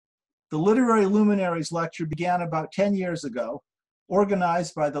The Literary Luminaries lecture began about 10 years ago,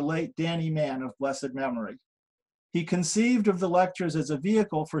 organized by the late Daniel Mann of blessed memory. He conceived of the lectures as a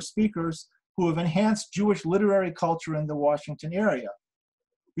vehicle for speakers who have enhanced Jewish literary culture in the Washington area.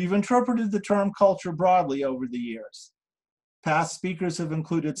 We've interpreted the term culture broadly over the years. Past speakers have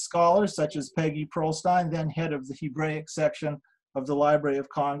included scholars such as Peggy Pearlstein, then head of the Hebraic section of the Library of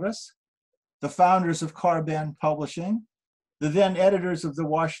Congress, the founders of Carben Publishing, the then editors of the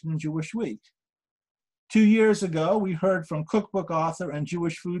Washington Jewish Week. 2 years ago, we heard from cookbook author and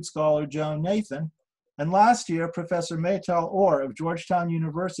Jewish food scholar Joan Nathan, and last year, Professor Meital Or of Georgetown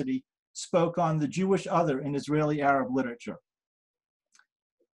University spoke on the Jewish other in Israeli Arab literature.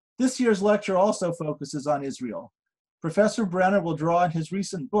 This year's lecture also focuses on Israel. Professor Brenner will draw on his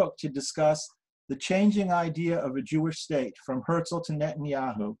recent book to discuss the changing idea of a Jewish state from Herzl to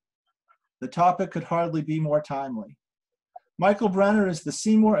Netanyahu. The topic could hardly be more timely. Michael Brenner is the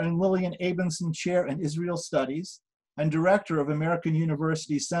Seymour and Lillian Abensohn Chair in Israel Studies and Director of American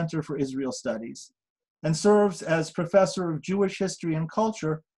University's Center for Israel Studies, and serves as Professor of Jewish History and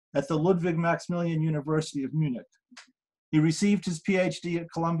Culture at the Ludwig Maximilian University of Munich. He received his PhD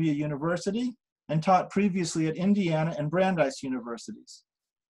at Columbia University and taught previously at Indiana and Brandeis Universities.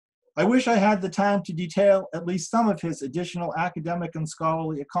 I wish I had the time to detail at least some of his additional academic and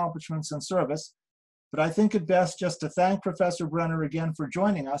scholarly accomplishments and service, but I think it best just to thank Professor Brenner again for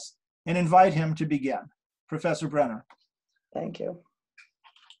joining us and invite him to begin. Professor Brenner. Thank you.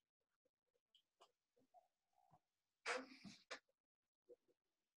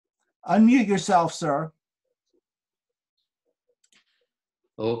 Unmute yourself, sir.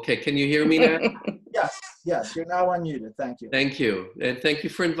 Okay, can you hear me now? Yes, you're now unmuted. Thank you. Thank you. And thank you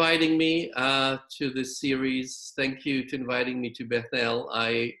for inviting me to this series. Thank you to inviting me to Bethel.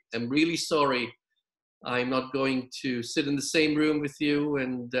 I am really sorry I'm not going to sit in the same room with you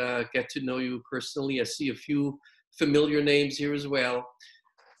and get to know you personally. I see a few familiar names here as well.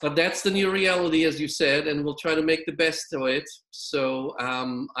 But that's the new reality, as you said, and we'll try to make the best of it. So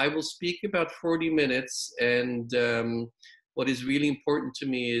I will speak about 40 minutes, and what is really important to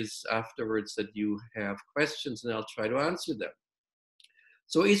me is afterwards that you have questions and I'll try to answer them.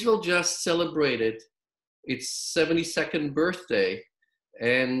 So Israel just celebrated its 72nd birthday,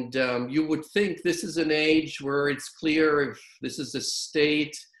 and you would think this is an age where it's clear if this is a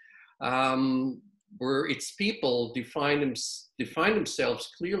state where its people define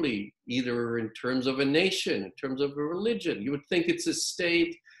themselves clearly, either in terms of a nation, in terms of a religion. You would think it's a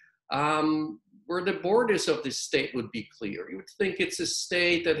state where the borders of this state would be clear. You would think it's a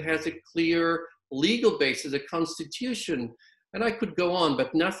state that has a clear legal basis, a constitution, and I could go on,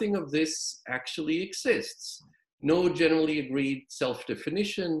 but nothing of this actually exists. No generally agreed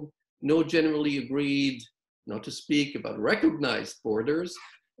self-definition, no generally agreed, not to speak about recognized borders,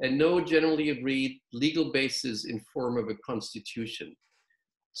 and no generally agreed legal basis in form of a constitution.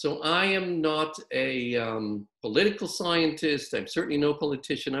 So I am not a political scientist. I'm certainly no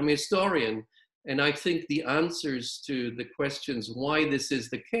politician. I'm a historian. And I think the answers to the questions why this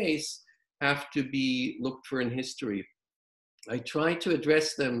is the case have to be looked for in history. I try to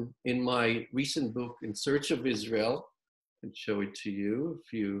address them in my recent book, In Search of Israel. I can show it to you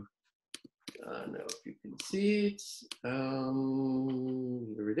if you know if you can see it.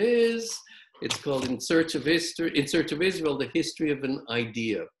 Here it is. It's called In Search of Israel, The History of an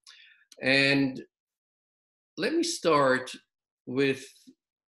Idea. And let me start with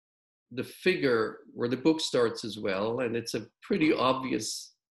the figure where the book starts as well, and it's a pretty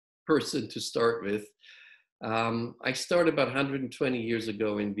obvious person to start with. I started about 120 years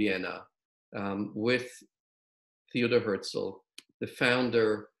ago in Vienna with Theodor Herzl, the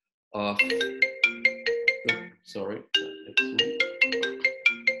founder of,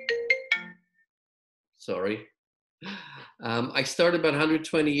 I started about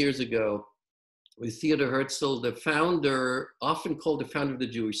 120 years ago with Theodor Herzl, the founder, often called the founder of the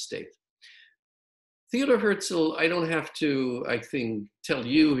Jewish state. Theodor Herzl, I don't have to, I think, tell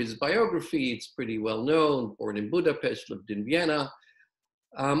you his biography. It's pretty well known, born in Budapest, lived in Vienna.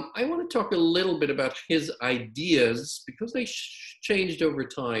 I want to talk a little bit about his ideas because they changed over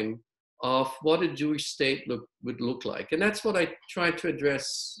time of what a Jewish state would look like. And that's what I try to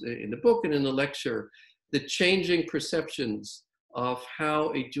address in the book and in the lecture, the changing perceptions of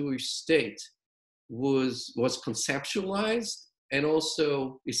how a Jewish state was conceptualized and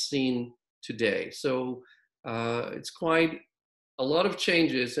also is seen today. So it's quite a lot of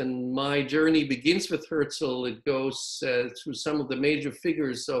changes, and my journey begins with Herzl. It goes through some of the major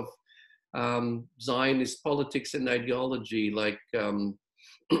figures of Zionist politics and ideology, like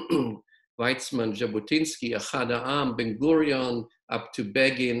Weizmann, Jabotinsky, Ahad Ha'am, Ben-Gurion, up to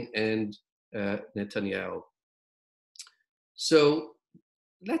Begin and Netanyahu. So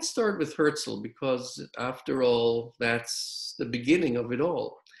let's start with Herzl, because after all, that's the beginning of it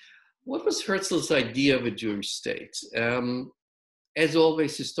all. What was Herzl's idea of a Jewish state? As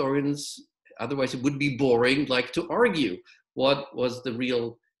always, historians, otherwise it would be boring, like to argue what was the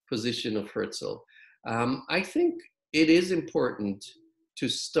real position of Herzl. I think it is important to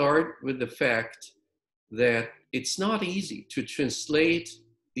start with the fact that it's not easy to translate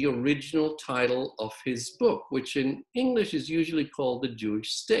the original title of his book, which in English is usually called The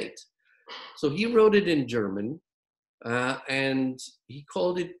Jewish State. So he wrote it in German, and he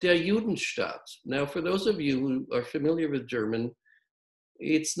called it Der Judenstaat. Now, for those of you who are familiar with German,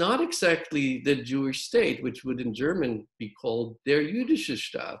 it's not exactly the Jewish state, which would in German be called Der Jüdische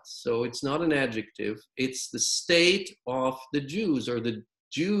Staat. So it's not an adjective, it's the state of the Jews, or the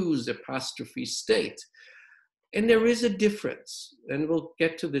Jews apostrophe state. And there is a difference, and we'll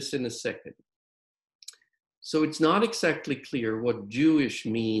get to this in a second. So it's not exactly clear what Jewish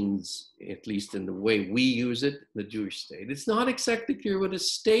means, at least in the way we use it, the Jewish state. It's not exactly clear what a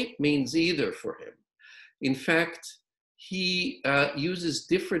state means either for him. In fact, he uses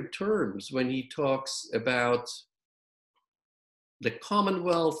different terms when he talks about the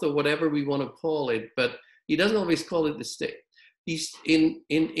Commonwealth, or whatever we want to call it, but he doesn't always call it the state. He's in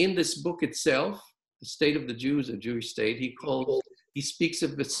this book itself, The State of the Jews, a Jewish state, he speaks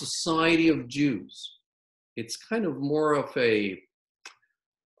of the society of Jews. It's kind of more of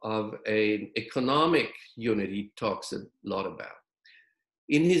an economic unit he talks a lot about.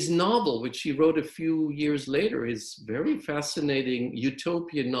 In his novel, which he wrote a few years later, his very fascinating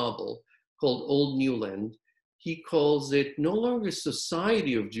utopian novel called Old New Land, he calls it no longer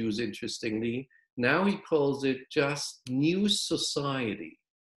Society of Jews, interestingly. Now he calls it just New Society.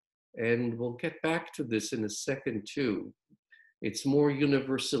 And we'll get back to this in a second too. It's more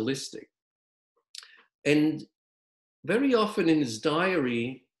universalistic. And very often in his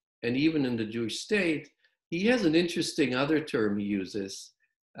diary, and even in the Jewish state, he has an interesting other term he uses.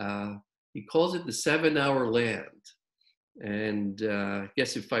 He calls it the 7-hour land. And I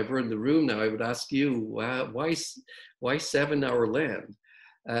guess if I were in the room now, I would ask you, why 7-hour land?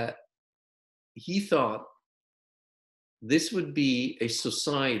 He thought this would be a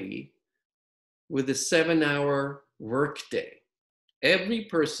society with a 7-hour workday. Every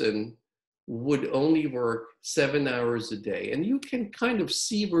person would only work 7 hours a day. And you can kind of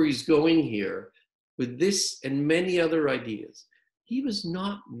see where he's going here with this and many other ideas. He was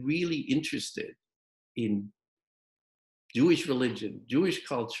not really interested in Jewish religion, Jewish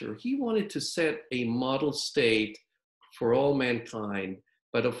culture. He wanted to set a model state for all mankind.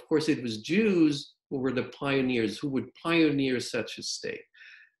 But of course, it was Jews who were the pioneers, who would pioneer such a state.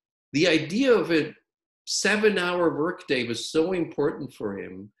 The idea of a 7-hour workday was so important for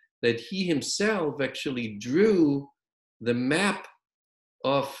him that he himself actually drew the map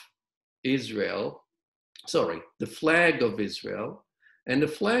of Israel, the flag of Israel. And the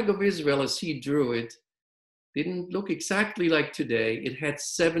flag of Israel, as he drew it, didn't look exactly like today. It had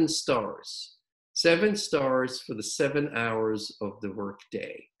 7 stars. 7 stars for the 7 hours of the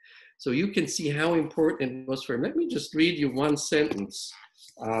workday. So you can see how important it was for him. Let me just read you one sentence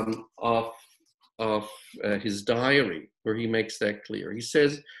of his diary where he makes that clear. He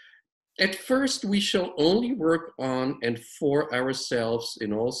says, "At first we shall only work on and for ourselves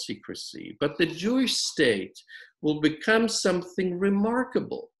in all secrecy, but the Jewish state will become something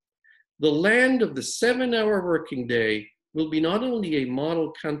remarkable. The land of the 7-hour working day will be not only a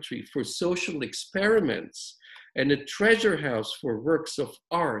model country for social experiments and a treasure house for works of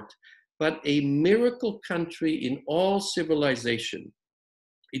art, but a miracle country in all civilization.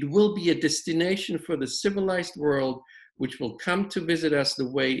 It will be a destination for the civilized world, which will come to visit us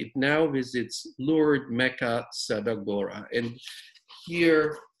the way it now visits Lourdes, Mecca, Sadagora." And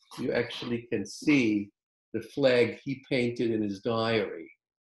here you actually can see the flag he painted in his diary.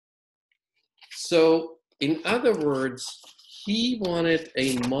 So in other words, he wanted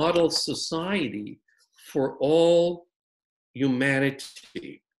a model society for all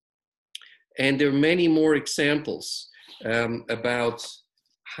humanity. And there are many more examples about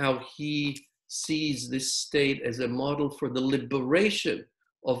how he sees this state as a model for the liberation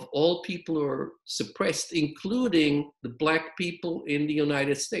of all people who are suppressed, including the Black people in the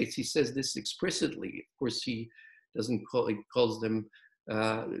United States. He says this explicitly. Of course, he doesn't he calls them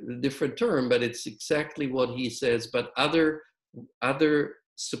a different term, but it's exactly what he says, but other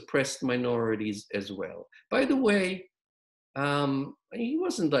suppressed minorities as well. By the way, he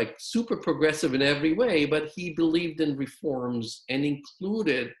wasn't like super progressive in every way, but he believed in reforms and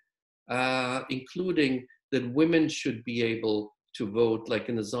including that women should be able to vote like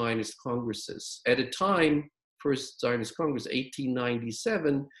in the Zionist Congresses. At a time, first Zionist Congress,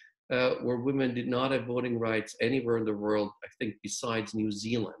 1897, where women did not have voting rights anywhere in the world, I think, besides New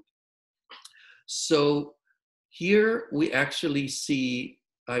Zealand. So here we actually see,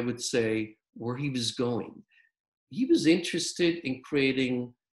 I would say, where he was going. He was interested in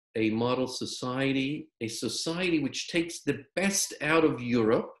creating a model society, a society which takes the best out of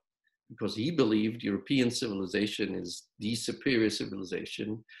Europe, because he believed European civilization is the superior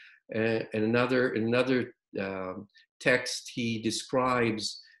civilization. And another text, he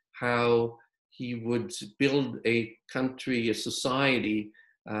describes how he would build a country, a society,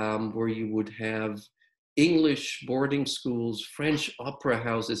 where you would have English boarding schools, French opera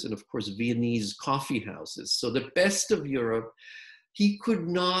houses, and of course, Viennese coffee houses. So the best of Europe. He could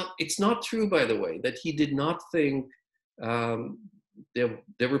not, it's not true, by the way, that he did not think there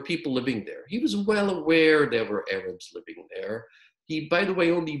were people living there. He was well aware there were Arabs living there. He, by the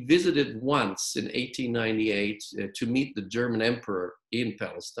way, only visited once in 1898 to meet the German emperor in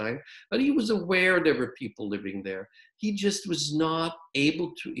Palestine, but he was aware there were people living there. He just was not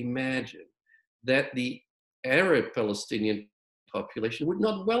able to imagine that the Arab Palestinian population would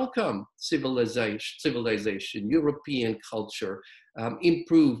not welcome civilization, European culture,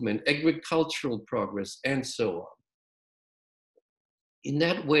 improvement, agricultural progress, and so on. In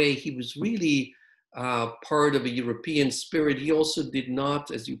that way, he was really part of a European spirit. He also did not,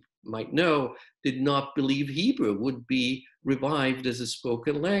 as you might know, did not believe Hebrew would be revived as a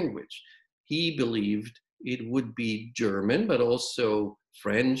spoken language. He believed it would be German, but also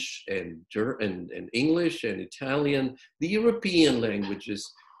French and English and Italian. The European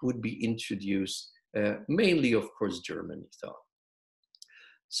languages would be introduced, mainly, of course, German, he thought.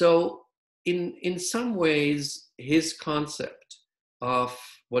 So in some ways, his concept of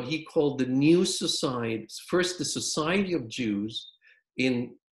what he called the new society, first the Society of Jews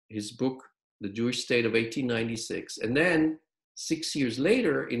in his book, The Jewish State of 1896, and then 6 years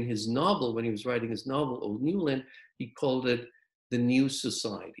later in his novel, when he was writing his novel, Old New Land, he called it the New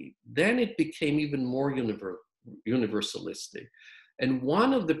Society. Then it became even more universalistic. And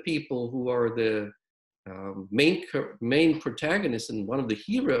one of the people who are the main protagonists and one of the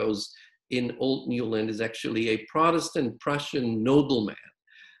heroes in Old New Land is actually a Protestant Prussian nobleman.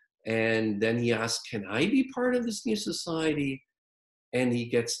 And then he asks, can I be part of this new society? And he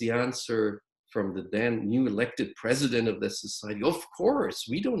gets the answer from the then new elected president of the society, of course,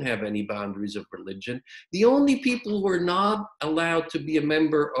 we don't have any boundaries of religion. The only people who are not allowed to be a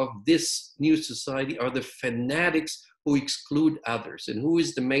member of this new society are the fanatics who exclude others. And who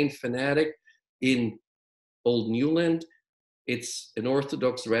is the main fanatic in Old New Land? It's an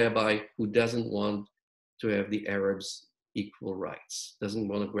Orthodox rabbi who doesn't want to have the Arabs equal rights, doesn't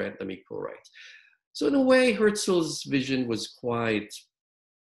want to grant them equal rights. So in a way, Herzl's vision was quite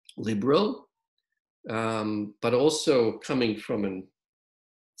liberal, but also coming from a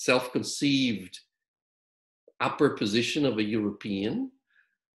self-conceived upper position of a European.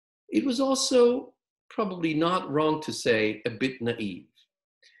 It was also probably not wrong to say a bit naive.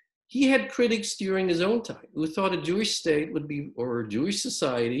 He had critics during his own time who thought a Jewish state would be, or a Jewish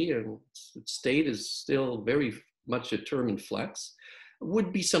society, and state is still very much a term in flux,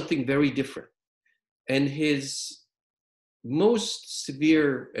 would be something very different. And his most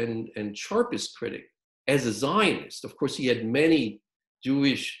severe and sharpest critic, as a Zionist, of course, he had many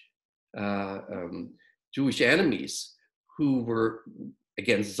Jewish enemies who were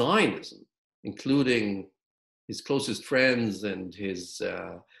against Zionism, including his closest friends and his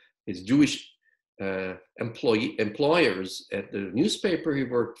Jewish employers at the newspaper he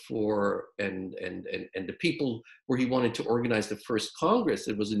worked for, and the people where he wanted to organize the first Congress.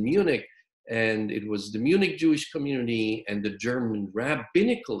 It was in Munich, and it was the Munich Jewish community and the German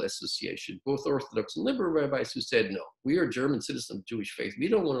Rabbinical Association, both Orthodox and liberal rabbis, who said, no, we are German citizens of Jewish faith. We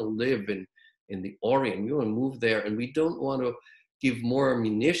don't want to live in the Orient. We want to move there, and we don't want to give more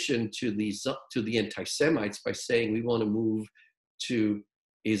ammunition to the anti-Semites by saying we want to move to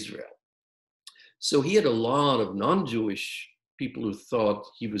Israel. So he had a lot of non-Jewish people who thought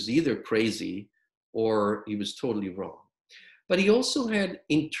he was either crazy or he was totally wrong. But he also had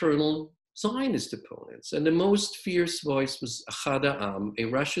internal Zionist opponents. And the most fierce voice was Ahad Ha'am, a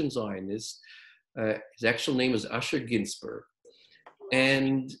Russian Zionist. His actual name was Asher Ginsburg.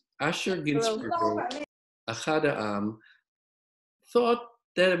 And Asher Ginsburg, Ahad Ha'am, thought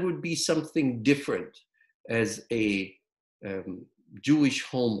that it would be something different as a Jewish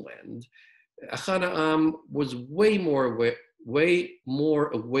homeland. Ahad Ha'am was way more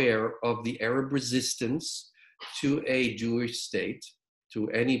aware of the Arab resistance to a Jewish state. to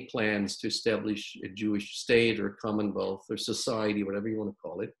any plans to establish a Jewish state or commonwealth or society, whatever you want to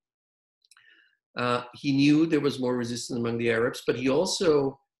call it. He knew there was more resistance among the Arabs, but he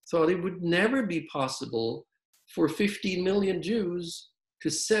also thought it would never be possible for 15 million Jews to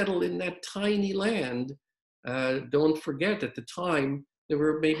settle in that tiny land. Don't forget, at the time, there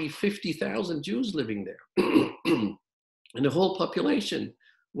were maybe 50,000 Jews living there. And the whole population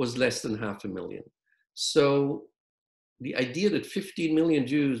was less than 500,000. So the idea that 15 million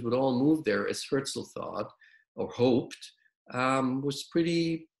Jews would all move there, as Herzl thought or hoped, was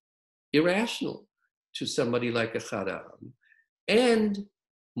pretty irrational to somebody like Ahad Ha'am. And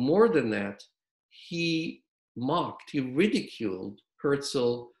more than that, he mocked, he ridiculed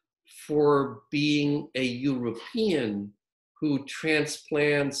Herzl for being a European who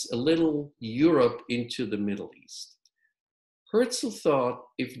transplants a little Europe into the Middle East. Herzl thought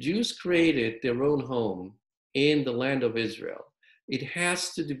if Jews created their own home in the land of Israel, it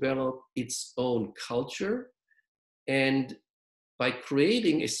has to develop its own culture, and by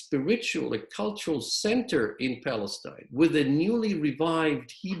creating a spiritual, a cultural center in Palestine with a newly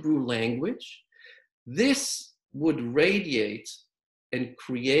revived Hebrew language, this would radiate and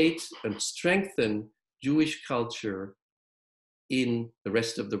create and strengthen Jewish culture in the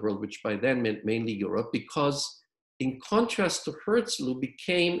rest of the world, which by then meant mainly Europe, because in contrast to Herzl, who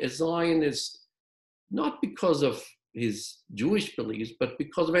became a Zionist not because of his Jewish beliefs, but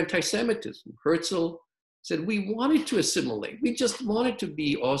because of anti-Semitism. Herzl said, we wanted to assimilate. We just wanted to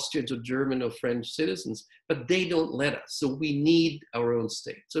be Austrians or German or French citizens, but they don't let us. So we need our own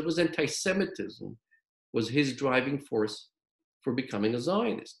state. So it was anti-Semitism was his driving force for becoming a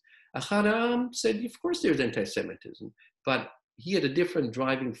Zionist. Ahad Ha'am said, of course there's anti-Semitism, but he had a different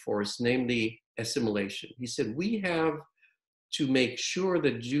driving force, namely assimilation. He said, we have to make sure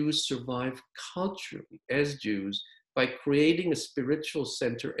that Jews survive culturally as Jews by creating a spiritual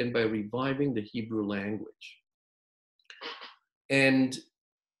center and by reviving the Hebrew language. And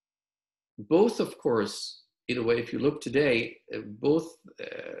both, of course, in a way, if you look today, both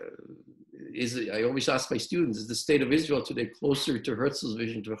I always ask my students, is the state of Israel today closer to Herzl's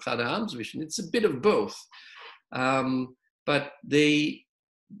vision, to Ahad Ha'am's vision? It's a bit of both. But they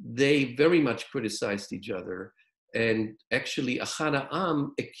very much criticized each other. And actually, Ahad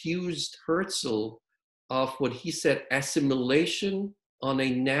Ha'am accused Herzl of what he said, assimilation on a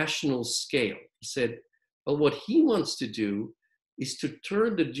national scale. He said, well, what he wants to do is to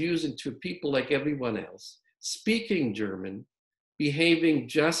turn the Jews into people like everyone else, speaking German, behaving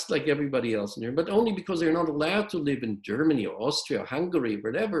just like everybody else in Europe, but only because they're not allowed to live in Germany or Austria, or Hungary,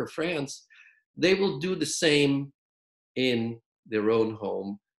 whatever, France. They will do the same in their own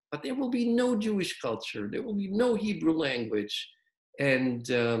home, but there will be no Jewish culture. There will be no Hebrew language. And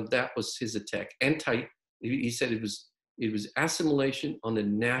that was his attack. He said it was assimilation on a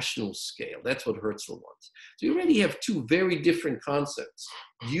national scale. That's what Herzl wants. So you already have two very different concepts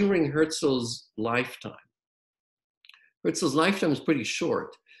during Herzl's lifetime. Herzl's lifetime is pretty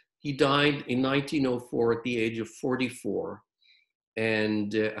short. He died in 1904 at the age of 44.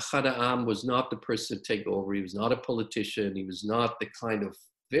 And Ahad Ha'am was not the person to take over. He was not a politician. He was not the kind of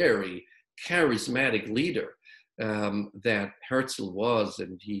very charismatic leader that Herzl was,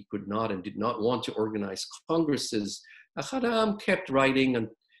 and he could not and did not want to organize congresses. Ahad Ha'am kept writing, and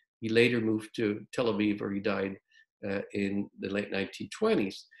he later moved to Tel Aviv, where he died in the late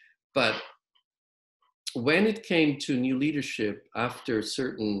 1920s. But when it came to new leadership, after a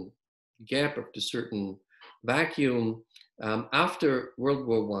certain gap, after a certain vacuum, after World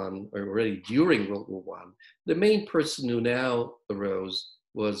War I, or already during World War I, the main person who now arose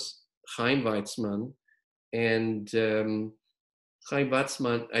was Chaim Weizmann. And Chaim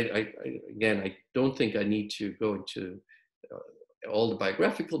Weizmann, I don't think I need to go into all the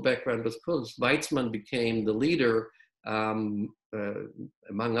biographical background, but of course, Weizmann became the leader, among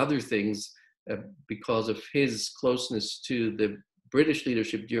other things, because of his closeness to the British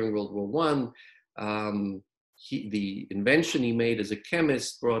leadership during World War I. The invention he made as a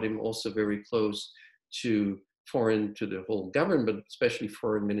chemist brought him also very close to the whole government, but especially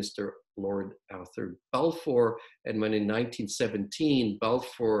Foreign Minister Lord Arthur Balfour. And when in 1917,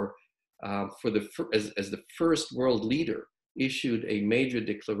 Balfour, as the first world leader, issued a major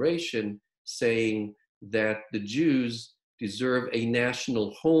declaration saying that the Jews deserve a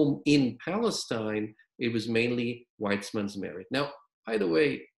national home in Palestine, it was mainly Weizmann's merit. Now, by the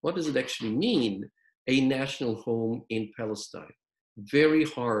way, what does it actually mean, a national home in Palestine? Very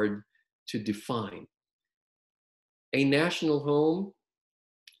hard to define. A national home,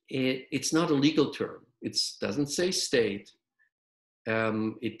 it's not a legal term. It doesn't say state.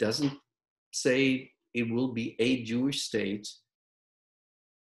 It doesn't say it will be a Jewish state.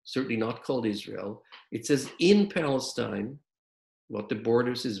 certainly not called Israel. It says in Palestine. What the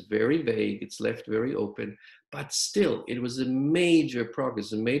borders is very vague. It's left very open, but still it was a major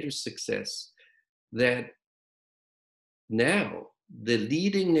progress, a major success that now the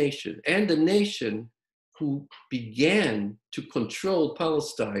leading nation and the nation who began to control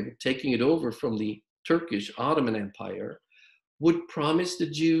Palestine, taking it over from the Turkish Ottoman Empire, would promise the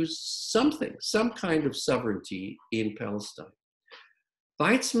Jews something, some kind of sovereignty in Palestine.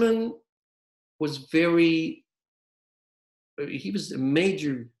 Weizmann was he was a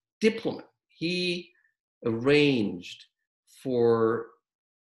major diplomat. He arranged for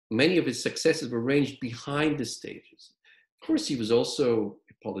many of his successes were arranged behind the stages. Of course, he was also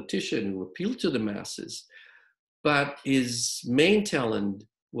a politician who appealed to the masses, but his main talent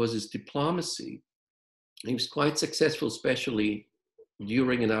was his diplomacy. He was quite successful, especially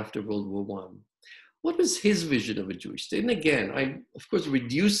during and after World War I. What was his vision of a Jewish state? And again, I'm, of course,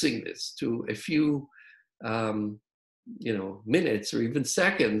 reducing this to a few minutes or even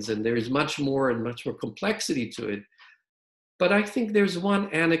seconds, and there is much more and much more complexity to it. But I think there's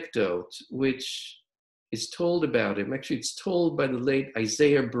one anecdote which is told about him. Actually, it's told by the late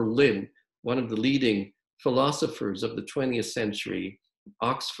Isaiah Berlin, one of the leading philosophers of the 20th century,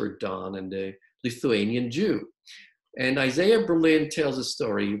 Oxford Don and a Lithuanian Jew. And Isaiah Berlin tells a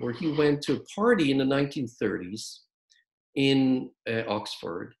story where he went to a party in the 1930s in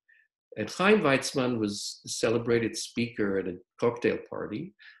Oxford. And Chaim Weizmann was the celebrated speaker at a cocktail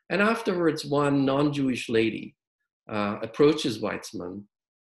party. And afterwards, one non-Jewish lady approaches Weizmann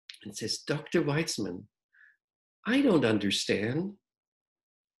and says, "Dr. Weizmann, I don't understand.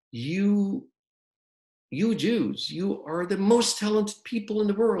 You Jews, you are the most talented people in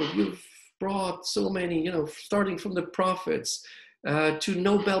the world. You've brought so many, starting from the prophets to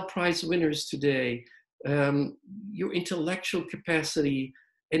Nobel Prize winners today, your intellectual capacity,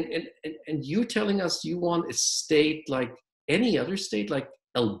 and you telling us you want a state like any other state, like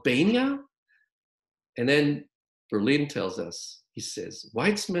Albania?" And then Berlin tells us, he says,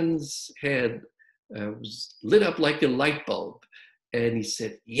 Weizmann's head was lit up like a light bulb. And he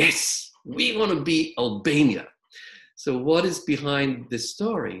said, "Yes, we want to be Albania." So what is behind this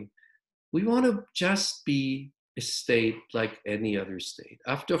story? We want to just be a state like any other state.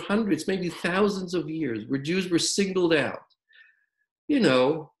 After hundreds, maybe thousands of years, where Jews were singled out,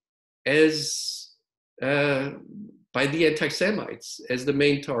 as by the anti-Semites as the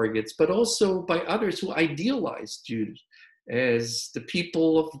main targets, but also by others who idealized Jews as the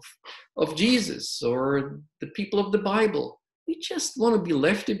people of Jesus or the people of the Bible. We just want to be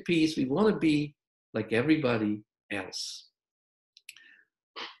left in peace. We want to be like everybody else.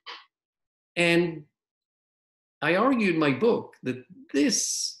 And I argue in my book that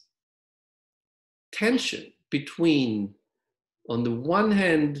this tension between, on the one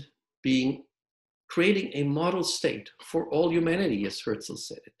hand, creating a model state for all humanity, as Herzl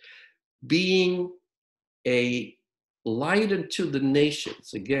said it, being a light unto the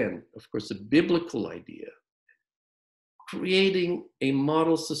nations, again, of course, a biblical idea, creating a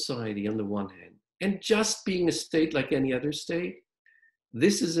model society on the one hand, and just being a state like any other state.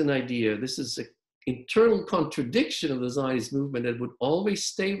 This is an idea, this is an internal contradiction of the Zionist movement that would always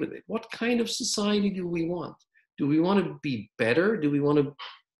stay with it. What kind of society do we want? Do we want to be better? Do we want to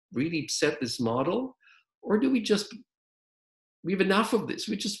really set this model? Or do we have enough of this?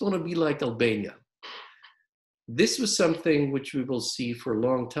 We just want to be like Albania. This was something which we will see for a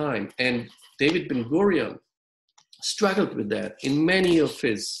long time. And David Ben-Gurion struggled with that in many of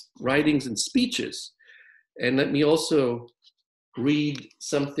his writings and speeches. And let me also read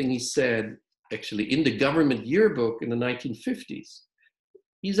something he said, actually, in the government yearbook in the 1950s.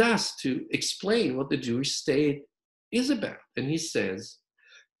 He's asked to explain what the Jewish state is about. And he says,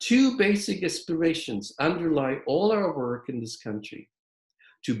 "Two basic aspirations underlie all our work in this country: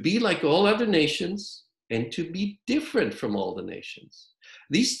 to be like all other nations and to be different from all the nations.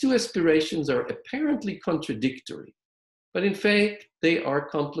 These two aspirations are apparently contradictory, but in fact, they are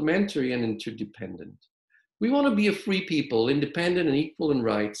complementary and interdependent. We want to be a free people, independent and equal in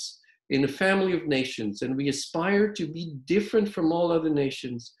rights, in a family of nations, and we aspire to be different from all other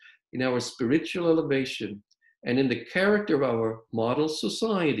nations in our spiritual elevation and in the character of our model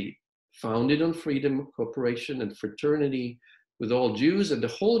society, founded on freedom, cooperation, and fraternity with all Jews and the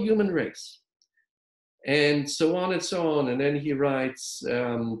whole human race." And so on and so on. And then he writes,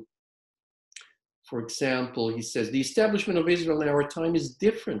 for example, he says, "The establishment of Israel in our time is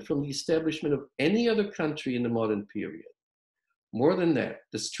different from the establishment of any other country in the modern period. More than that,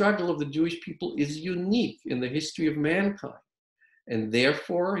 the struggle of the Jewish people is unique in the history of mankind. And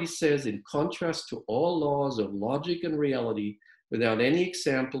therefore," he says, "in contrast to all laws of logic and reality, without any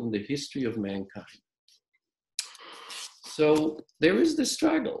example in the history of mankind. So there is the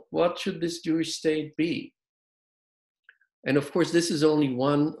struggle. What should this Jewish state be? And of course, this is only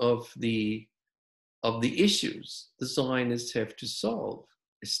one of the issues the Zionists have to solve.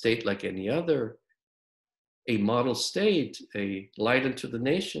 A state like any other, a model state, a light unto the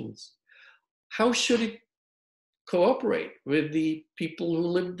nations. How should it cooperate with the people who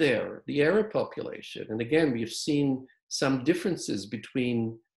live there, the Arab population? And again, we've seen some differences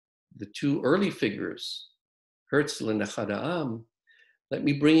between the two early figures, Herzl and Ahad Ha'am. Let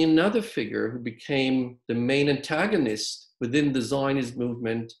me bring in another figure who became the main antagonist within the Zionist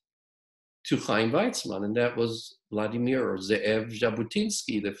movement to Chaim Weizmann, and that was Vladimir or Ze'ev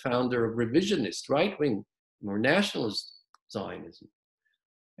Jabotinsky, the founder of revisionist, right-wing, more nationalist Zionism.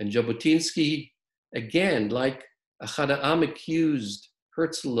 And Jabotinsky, again, like Ahad Ha'am accused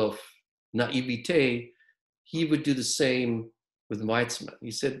Herzl of naivete, he would do the same with Weizmann. He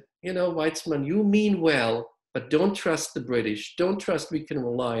said, you know, Weizmann, you mean well, but don't trust the British. Don't trust we can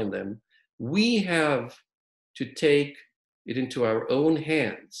rely on them. We have to take it into our own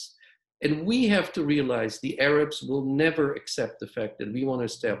hands. And we have to realize the Arabs will never accept the fact that we want to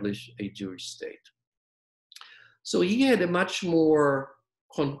establish a Jewish state. So he had a much more,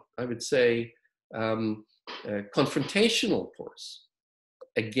 I would say, confrontational course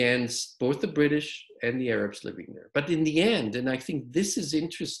against both the British and the Arabs living there. But in the end, and I think this is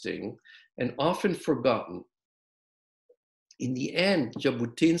interesting and often forgotten, in the end,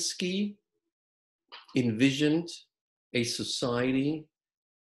 Jabotinsky envisioned a society.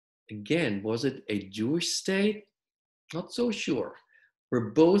 Again, was it a Jewish state? Not so sure. Where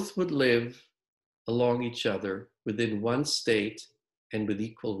both would live along each other within one state and with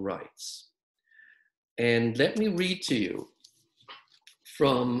equal rights. And let me read to you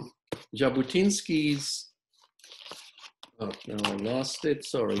from Jabotinsky's, oh, no, I lost it,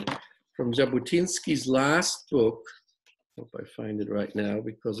 sorry. From Jabotinsky's last book, hope I find it right now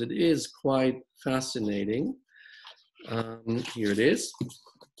because it is quite fascinating. Here it is.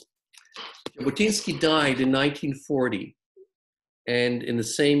 Jabotinsky died in 1940, and in the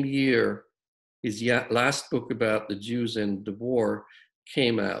same year, his last book about the Jews and the war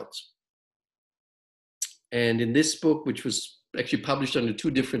came out. And in this book, which was actually published under two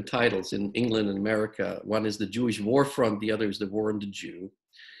different titles in England and America, one is The Jewish War Front, the other is The War on the Jew,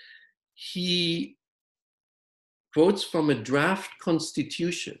 he quotes from a draft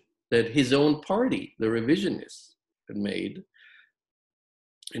constitution that his own party, the revisionists, had made,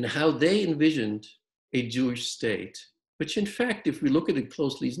 and how they envisioned a Jewish state, which in fact, if we look at it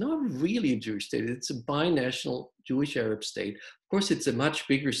closely, is not really a Jewish state. It's a binational Jewish-Arab state. Of course, it's a much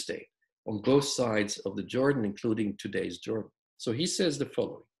bigger state on both sides of the Jordan, including today's Jordan. So he says the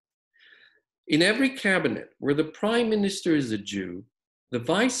following. In every cabinet where the prime minister is a Jew, the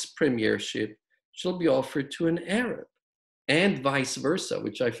vice premiership shall be offered to an Arab, and vice versa,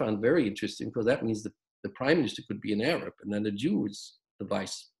 which I found very interesting because that means that the prime minister could be an Arab and then a Jew is the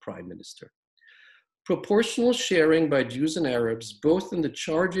vice prime minister. Proportional sharing by Jews and Arabs, both in the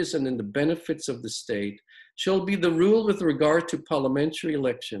charges and in the benefits of the state, shall be the rule with regard to parliamentary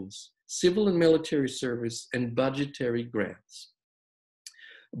elections, civil and military service, and budgetary grants.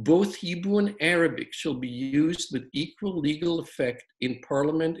 Both Hebrew and Arabic shall be used with equal legal effect in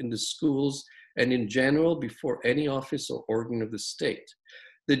parliament, in the schools, and in general before any office or organ of the state.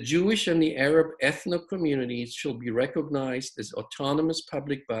 The Jewish and the Arab ethno-communities shall be recognized as autonomous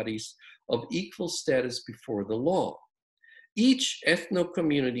public bodies of equal status before the law. Each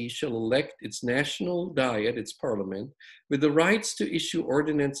ethno-community shall elect its national diet, its parliament, with the rights to issue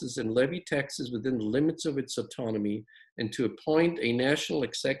ordinances and levy taxes within the limits of its autonomy, and to appoint a national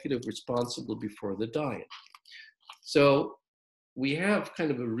executive responsible before the diet. So we have kind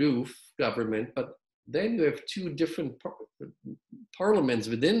of a roof government, but then you have two different parliaments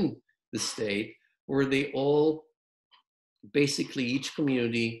within the state where they all, basically each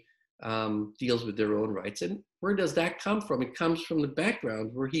community deals with their own rights. And where does that come from? It comes from the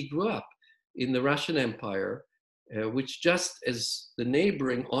background where he grew up in the Russian Empire, which just as the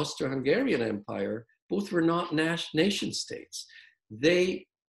neighboring Austro-Hungarian Empire, both were not nation states. They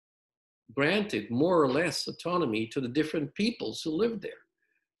granted more or less autonomy to the different peoples who lived there.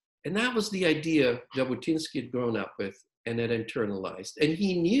 And that was the idea Jabotinsky had grown up with and had internalized. And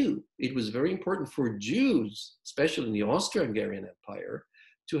he knew it was very important for Jews, especially in the Austro-Hungarian Empire,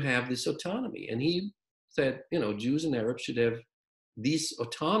 to have this autonomy. And he said, you know, Jews and Arabs should have these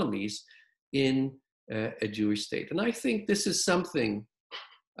autonomies in a Jewish state. And I think this is something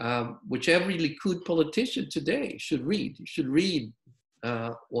which every Likud politician today should read. You should read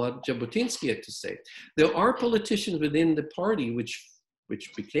what Jabotinsky had to say. There are politicians within the party which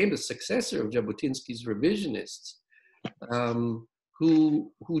became the successor of Jabotinsky's revisionists,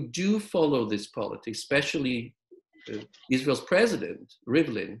 who do follow this politics, especially Israel's president,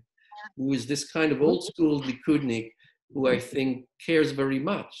 Rivlin, who is this kind of old school Likudnik, who I think cares very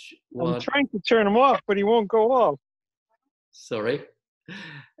much. I'm trying to turn him off, but he won't go off. Sorry.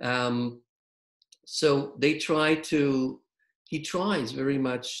 So he tries very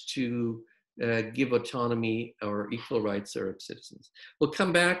much to give autonomy or equal rights to Arab citizens. We'll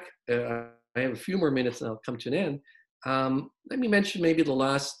come back. I have a few more minutes and I'll come to an end. Let me mention maybe the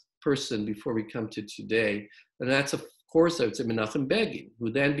last person before we come to today. And that's, of course, I would say Menachem Begin,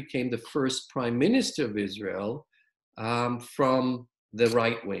 who then became the first prime minister of Israel from the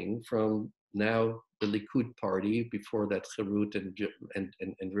right wing, from now the Likud party, before that Herut and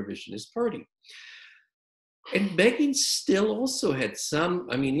revisionist party. And Begin still also had some,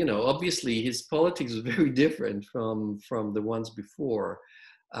 I mean, obviously his politics was very different from the ones before.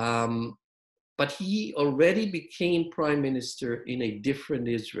 But he already became prime minister in a different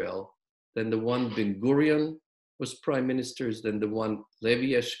Israel than the one Ben-Gurion was prime minister, than the one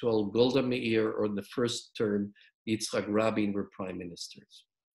Levi Eshkol, Golda Meir, or in the first term, Yitzhak Rabin were prime ministers.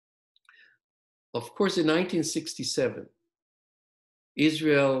 Of course, in 1967,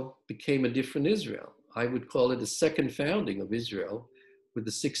 Israel became a different Israel. I would call it a second founding of Israel, with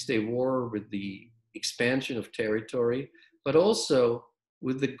the Six-Day War, with the expansion of territory, but also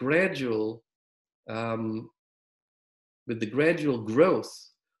with the gradual growth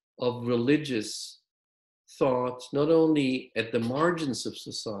of religious thought, not only at the margins of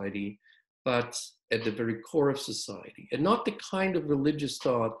society, but at the very core of society. And not the kind of religious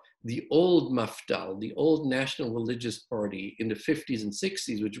thought the old Mafdal, the old National Religious Party in the 50s and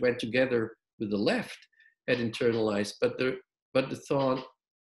 60s, which went together with the left, had internalized, but the thought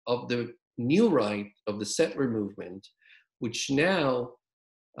of the new right of the settler movement, which now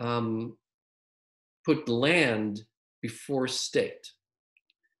put land before state.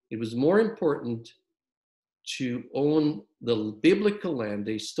 It was more important to own the biblical land,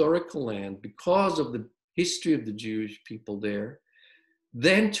 the historical land, because of the history of the Jewish people there,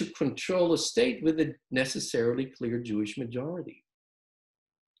 than to control a state with a necessarily clear Jewish majority.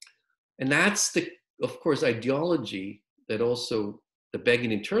 And that's the, of course, ideology that also the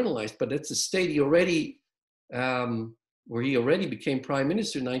Begin internalized, but that's a state he already, where he already became prime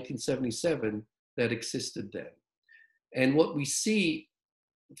minister in 1977, that existed then. And what we see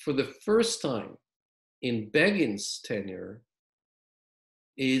for the first time in Begin's tenure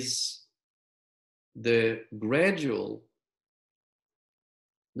is the gradual,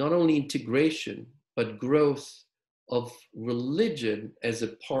 not only integration, but growth of religion as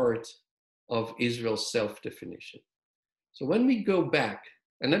a part of Israel's self-definition. So when we go back,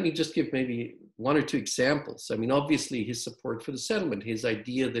 and let me just give maybe one or two examples. I mean, obviously his support for the settlement, his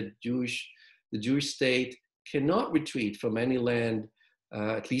idea that the Jewish state cannot retreat from any land,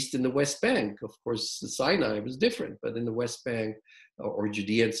 at least in the West Bank. Of course, the Sinai was different, but in the West Bank, or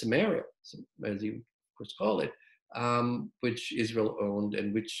Judea and Samaria, as you of course call it, which Israel owned,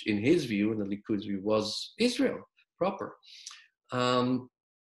 and which in his view, in the Likud's view, was Israel proper. For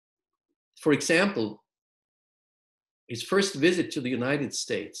example, his first visit to the United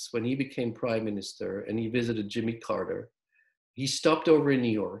States, when he became prime minister and he visited Jimmy Carter, he stopped over in New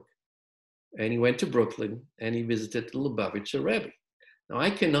York and he went to Brooklyn and he visited the Lubavitcher Rebbe. Now, I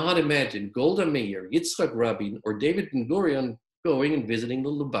cannot imagine Golda Meir, Yitzhak Rabin, or David Ben-Gurion going and visiting the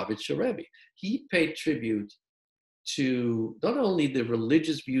Lubavitcher Rebbe. He paid tribute to not only the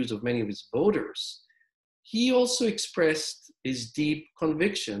religious views of many of his voters, he also expressed his deep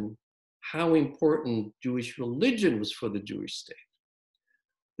conviction how important Jewish religion was for the Jewish state.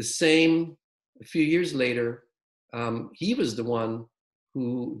 The same, a few years later, he was the one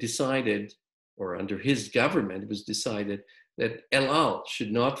who decided, or under his government, it was decided that El Al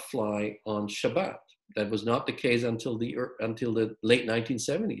should not fly on Shabbat. That was not the case until the late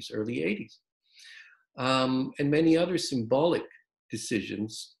 1970s, early 80s. And many other symbolic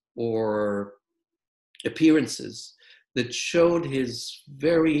decisions or appearances that showed his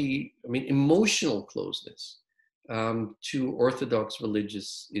very, emotional closeness to Orthodox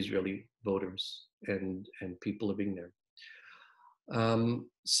religious Israeli voters and people living there.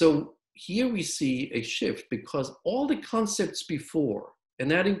 So here we see a shift, because all the concepts before, and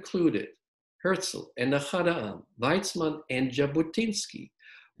that included Herzl and Ahad Ha'am, Weizmann and Jabotinsky,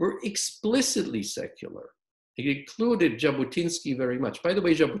 were explicitly secular. It included Jabotinsky very much. By the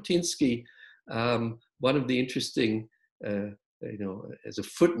way, Jabotinsky, one of the interesting, as a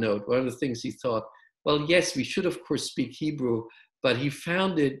footnote, one of the things he thought, well, yes, we should of course speak Hebrew, but he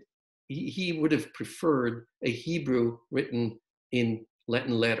found he would have preferred a Hebrew written in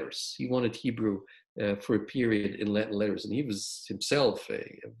Latin letters. He wanted Hebrew for a period in Latin letters, and he was himself a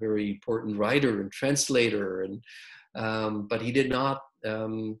very important writer and translator, and but he did not.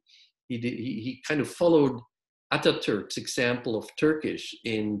 He kind of followed Ataturk's example of Turkish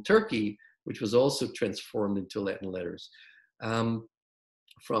in Turkey, which was also transformed into Latin letters from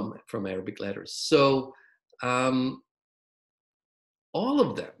Arabic letters. So all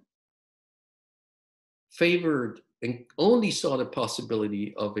of them favored and only saw the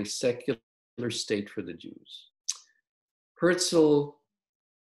possibility of a secular state for the Jews. Herzl,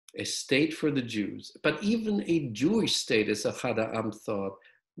 a state for the Jews, but even a Jewish state, as Ahad Ha'am thought,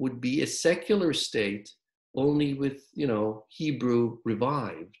 would be a secular state only with, Hebrew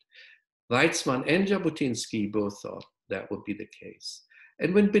revived. Weizmann and Jabotinsky both thought that would be the case.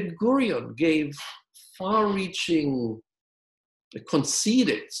 And when Ben-Gurion gave far-reaching,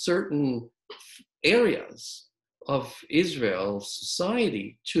 conceded certain areas of Israel's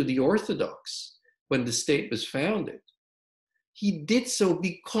society to the Orthodox when the state was founded, he did so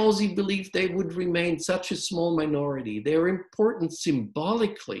because he believed they would remain such a small minority. They're important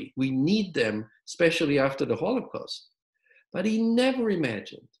symbolically. We need them, especially after the Holocaust. But he never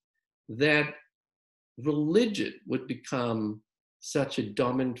imagined that religion would become such a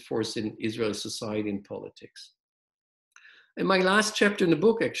dominant force in Israeli society and politics. And my last chapter in the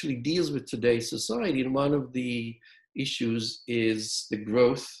book actually deals with today's society, and one of the issues is the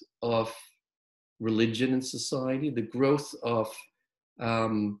growth of religion in society, the growth of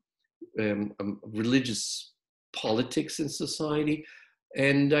religious politics in society.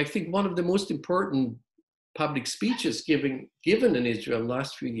 And I think one of the most important public speeches given in Israel in the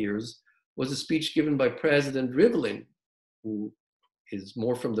last few years was a speech given by President Rivlin, who is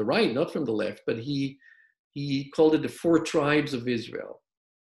more from the right, not from the left, but he called it the 4 tribes of Israel.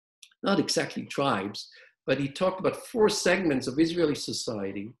 Not exactly tribes, but he talked about 4 segments of Israeli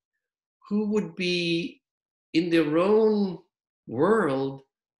society who would be in their own world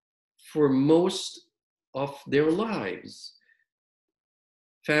for most of their lives.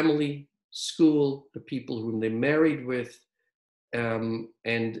 Family, school, the people whom they married with, and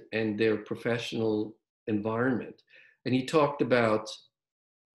their professional environment. And he talked about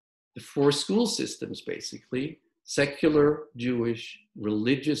the 4 school systems, basically: secular Jewish,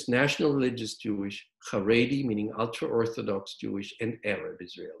 religious, national religious Jewish, Haredi, meaning ultra-Orthodox Jewish, and Arab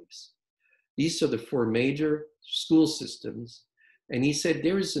Israelis. These are the 4 major school systems. And he said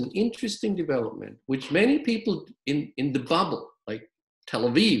there is an interesting development, which many people in the bubble, like Tel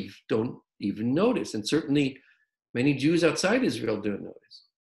Aviv, don't even notice. And certainly many Jews outside Israel don't notice.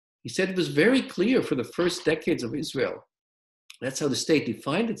 He said it was very clear for the first decades of Israel. That's how the state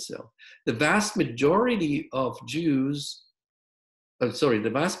defined itself. The vast majority of the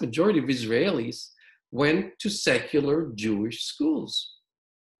vast majority of Israelis went to secular Jewish schools.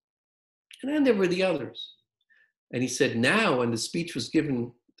 And then there were the others. And he said now, and the speech was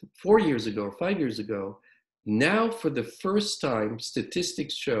given 4 years ago or 5 years ago, now for the first time,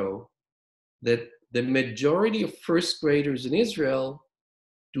 statistics show that the majority of first graders in Israel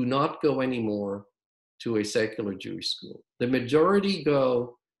do not go anymore to a secular Jewish school. The majority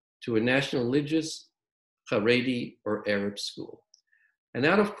go to a national religious, Haredi, or Arab school. And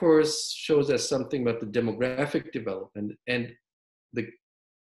that, of course, shows us something about the demographic development. And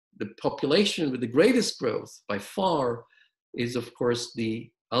the population with the greatest growth by far is, of course, the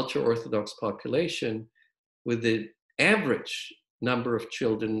ultra-Orthodox population, with the average number of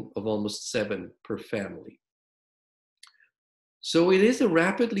children of almost 7 per family. So it is a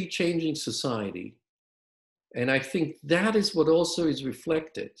rapidly changing society. And I think that is what also is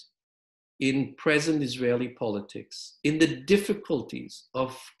reflected in present Israeli politics, in the difficulties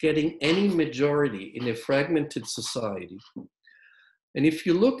of getting any majority in a fragmented society. And if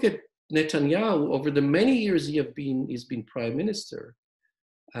you look at Netanyahu, over the many years he's been prime minister,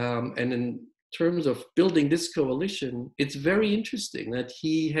 and in terms of building this coalition, it's very interesting that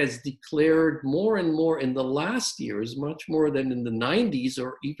he has declared more and more in the last years, much more than in the 90s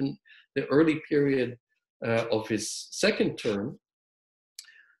or even the early period of his second term,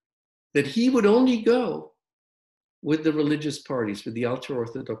 that he would only go with the religious parties, with the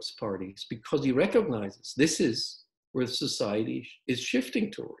ultra-Orthodox parties, because he recognizes this is where society is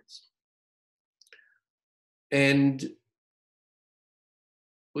shifting towards. And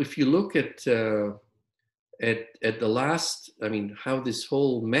if you look at the last, how this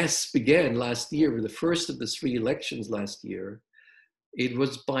whole mess began last year, with the first of the 3 elections last year, it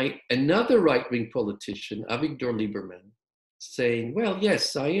was by another right-wing politician, Avigdor Lieberman, saying, well,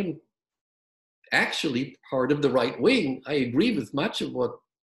 yes, I am actually part of the right wing. I agree with much of what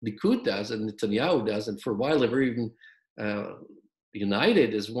Likud does and Netanyahu does, and for a while they were even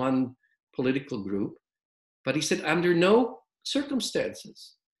united as one political group. But he said, under no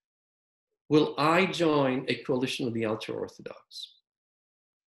circumstances will I join a coalition with the ultra-Orthodox.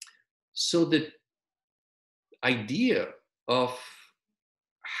 So the idea of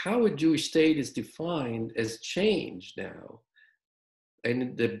how a Jewish state is defined has changed now.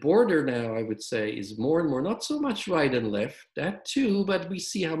 And the border now, I would say, is more and more, not so much right and left, that too, but we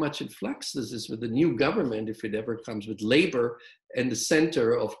see how much it fluxes with the new government, if it ever comes, with Labor and the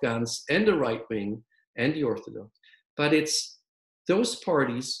center of Gantz and the right wing and the Orthodox. But it's those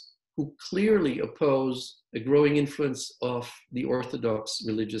parties who clearly oppose a growing influence of the Orthodox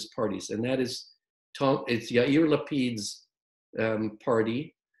religious parties. And that is, it's Yair Lapid's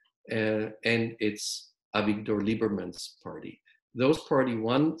party, and it's Avigdor Lieberman's party. Those party,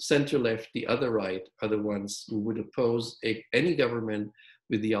 one center left, the other right, are the ones who would oppose any government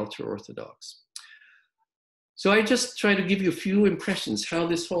with the ultra-Orthodox. So I just try to give you a few impressions how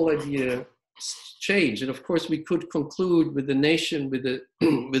this whole idea changed. And of course, we could conclude with the nation, with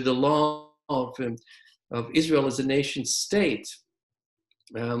the law of Israel as a nation state,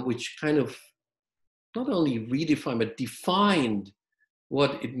 which kind of not only redefined, but defined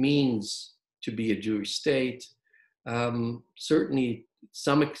what it means to be a Jewish state. Certainly, to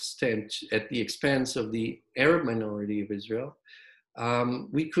some extent, at the expense of the Arab minority of Israel.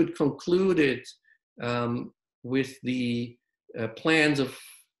 We could conclude it with the plans of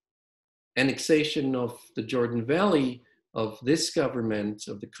annexation of the Jordan Valley of this government,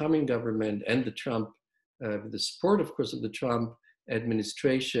 of the coming government, and the Trump, the support, of course, of the Trump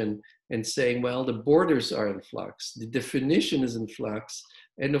administration, and saying, well, the borders are in flux, the definition is in flux,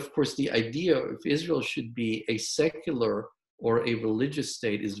 and of course, the idea of Israel should be a secular or a religious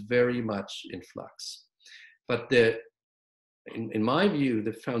state is very much in flux. But in my view,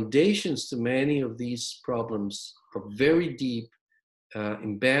 the foundations to many of these problems are very deep,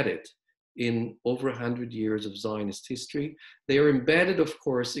 embedded in over 100 years of Zionist history. They are embedded, of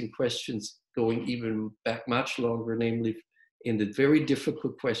course, in questions going even back much longer, namely in the very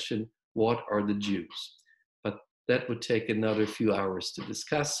difficult question, what are the Jews? But that would take another few hours to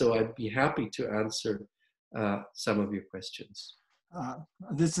discuss, so I'd be happy to answer some of your questions.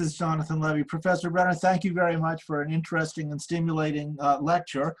 This is Jonathan Levy. Professor Brenner, thank you very much for an interesting and stimulating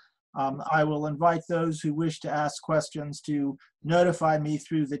lecture. I will invite those who wish to ask questions to notify me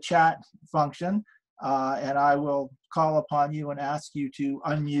through the chat function, and I will call upon you and ask you to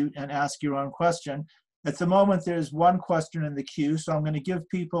unmute and ask your own question. At the moment, there's one question in the queue, so I'm going to give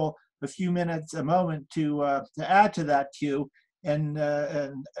people a few minutes, a moment to add to that queue and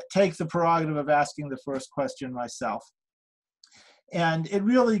take the prerogative of asking the first question myself. And it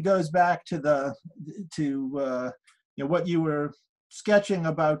really goes back to what you were sketching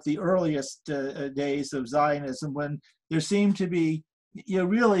about the earliest days of Zionism, when there seemed to be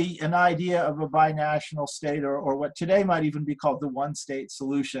really an idea of a binational state, or what today might even be called the one-state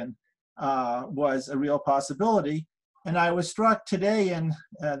solution, was a real possibility. And I was struck today in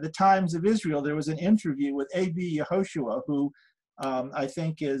the Times of Israel, there was an interview with A.B. Yehoshua, who I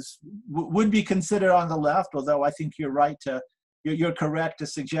think would be considered on the left, although I think you're correct to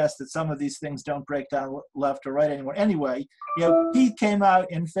suggest that some of these things don't break down left or right anymore. Anyway, he came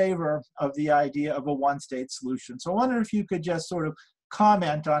out in favor of the idea of a one-state solution. So I wonder if you could just sort of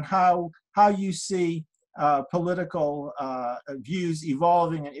comment on how you see political views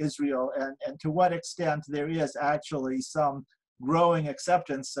evolving in Israel, and to what extent there is actually some growing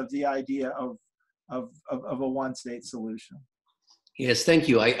acceptance of the idea of a one-state solution. Yes, thank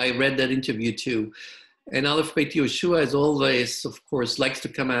you. I read that interview too. And Aleph Beit Yehoshua, as always, of course, likes to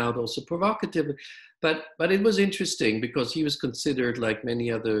come out also provocative. But it was interesting because he was considered, like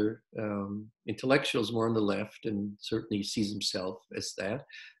many other intellectuals, more on the left, and certainly sees himself as that,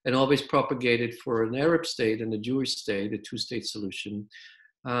 and always propagated for an Arab state and a Jewish state, a two-state solution.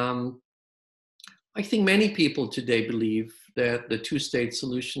 I think many people today believe that the two-state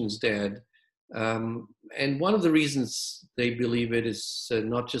solution is dead. And one of the reasons they believe it is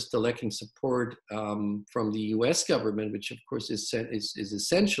not just the lacking support from the US government, which of course is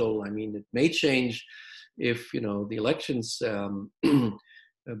essential. I mean, it may change if, the elections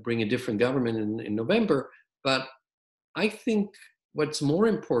bring a different government in November. But I think what's more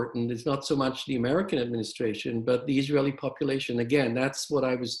important is not so much the American administration, but the Israeli population. Again, that's what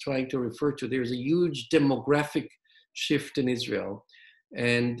I was trying to refer to. There's a huge demographic shift in Israel.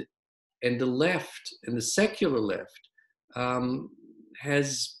 And the left, and the secular left,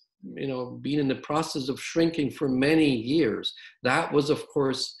 has been in the process of shrinking for many years. That was, of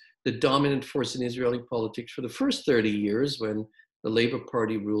course, the dominant force in Israeli politics for the first 30 years when the Labour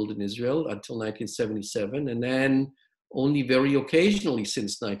Party ruled in Israel until 1977, and then only very occasionally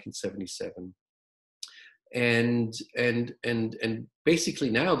since 1977. And basically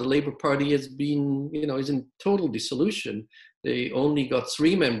now the Labour Party has been, is in total dissolution. They only got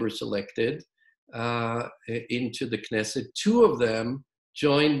 3 members elected into the Knesset. 2 of them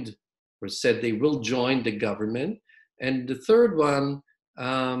joined or said they will join the government. And the third one,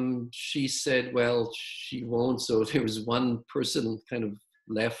 she said, well, she won't. So there was one person kind of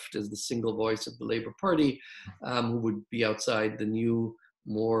left as the single voice of the Labour Party, who would be outside the new,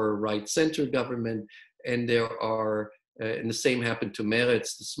 more right-center government. And there are, and the same happened to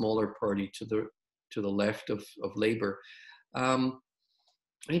Meretz, the smaller party to the left of Labour. Tel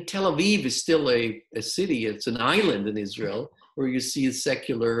Aviv is still a city. It's an island in Israel where you see the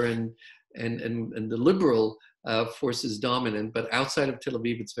secular and the liberal forces dominant. But outside of Tel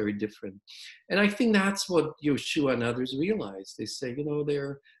Aviv, it's very different. And I think that's what Yoshua and others realize. They say,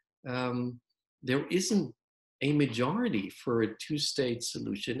 there isn't a majority for a 2-state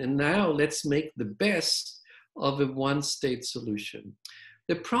solution. And now let's make the best of a 1-state solution.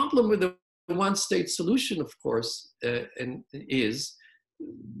 The problem with the 1-state solution, of course, is,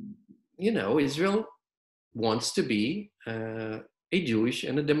 Israel wants to be a Jewish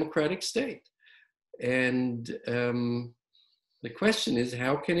and a democratic state. And the question is,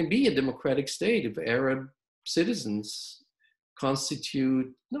 how can it be a democratic state if Arab citizens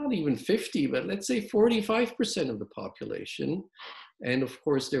constitute not even 50, but let's say 45% of the population? And of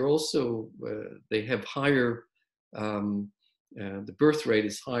course, they're also, they have higher, the birth rate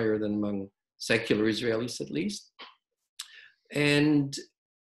is higher than among secular Israelis, at least. And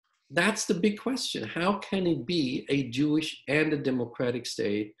that's the big question. How can it be a Jewish and a democratic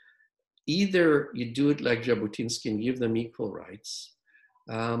state? Either you do it like Jabotinsky and give them equal rights,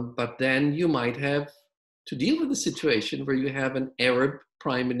 but then you might have to deal with a situation where you have an Arab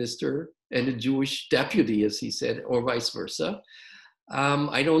prime minister and a Jewish deputy, as he said, or vice versa.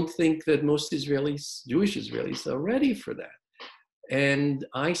 I don't think that most Israelis, Jewish Israelis, are ready for that. And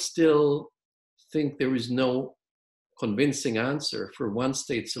I still think there is no convincing answer for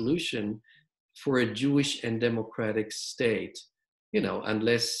 1-state solution for a Jewish and democratic state,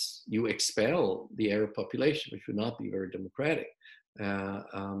 unless you expel the Arab population, which would not be very democratic,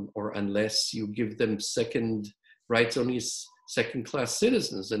 or unless you give them second rights only as second-class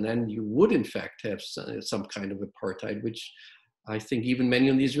citizens, and then you would in fact have some kind of apartheid, which I think even many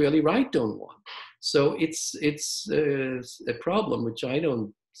on the Israeli right don't want. So it's a problem which I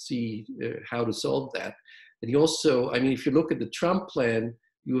don't see how to solve that. And you also, if you look at the Trump plan,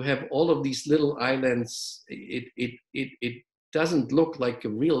 you have all of these little islands. It doesn't look like a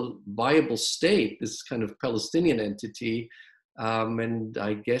real viable state, this kind of Palestinian entity. And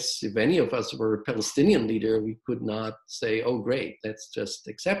I guess if any of us were a Palestinian leader, we could not say, oh, great, let's just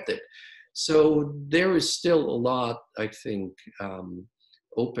accept it. So there is still a lot, I think,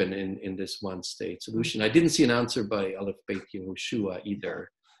 open in this 1-state solution. I didn't see an answer by Aleph Beit Yehoshua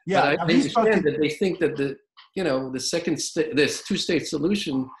either. Yeah, but I understand that they think that the 2-state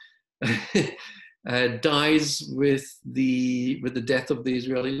solution dies with the death of the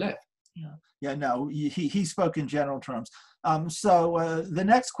Israeli left. Yeah, no, he spoke in general terms. So the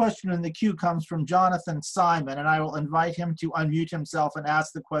next question in the queue comes from Jonathan Simon, and I will invite him to unmute himself and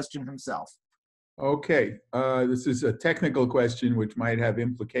ask the question himself. Okay, this is a technical question which might have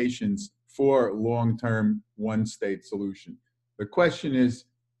implications for long-term 1-state solution. The question is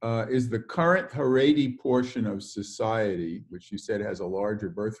the current Haredi portion of society, which you said has a larger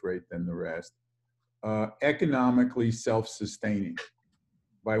birth rate than the rest, economically self-sustaining?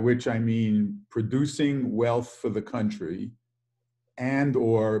 By which I mean producing wealth for the country and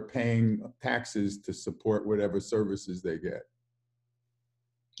or paying taxes to support whatever services they get?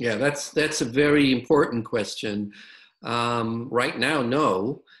 Yeah, that's a very important question. Right now,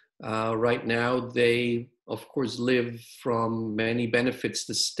 no. Right now, they, of course, live from many benefits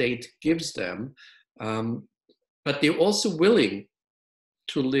the state gives them, but they're also willing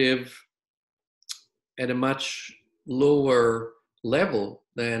to live at a much lower level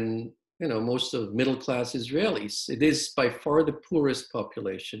than most of middle-class Israelis. It is by far the poorest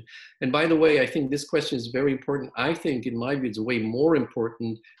population. And by the way, I think this question is very important. I think, in my view, it's way more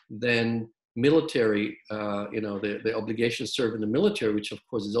important than military, the obligation to serve in the military, which of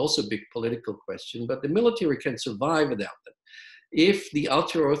course is also a big political question, but the military can survive without them. If the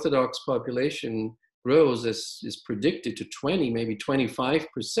ultra-Orthodox population grows, as is predicted, to 20, maybe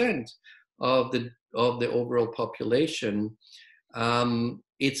 25% of the overall population,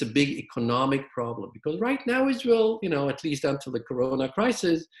 it's a big economic problem, because right now Israel, at least until the Corona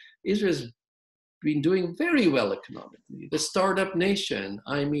crisis, Israel's been doing very well economically. The startup nation.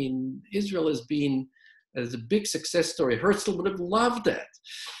 I mean, Israel has been as a big success story. Herzl would have loved that.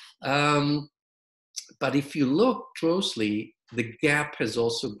 But if you look closely, the gap has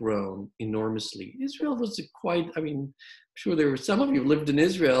also grown enormously. Israel was I'm sure there were some of you who lived in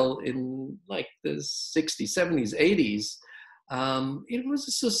Israel in like the 60s, 70s, 80s. It was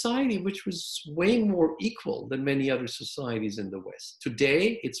a society which was way more equal than many other societies in the West.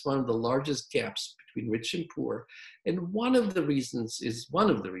 Today, it's one of the largest gaps between rich and poor. And one of the reasons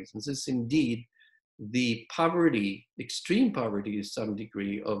is indeed the poverty, extreme poverty to some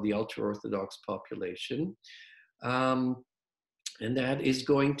degree, of the ultra-Orthodox population. And that is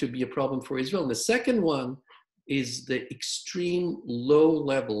going to be a problem for Israel. And the second one is the extreme low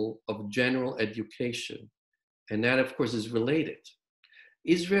level of general education. And that, of course, is related.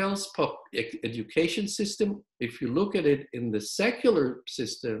 Israel's education system, if you look at it in the secular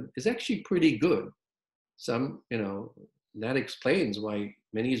system, is actually pretty good. That explains why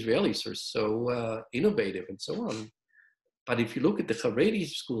many Israelis are so innovative and so on. But if you look at the Haredi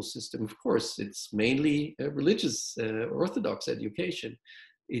school system, of course, it's mainly religious Orthodox education.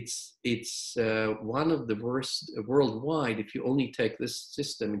 It's one of the worst worldwide if you only take this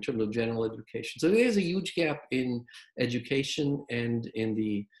system in terms of general education. So there's a huge gap in education and in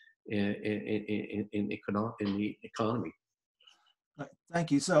the economy. Thank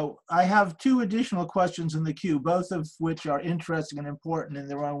you. So I have two additional questions in the queue, both of which are interesting and important in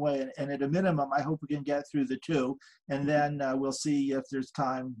their own way. And at a minimum, I hope we can get through the two, and then we'll see if there's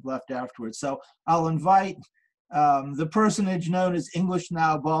time left afterwards. So I'll invite the personage known as English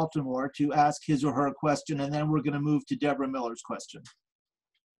Now Baltimore to ask his or her question, and then we're going to move to Deborah Miller's question.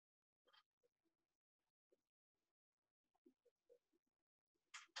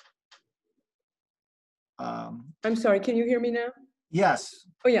 I'm sorry, can you hear me now? Yes.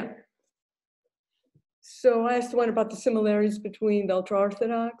 Oh, yeah. So I asked one about the similarities between the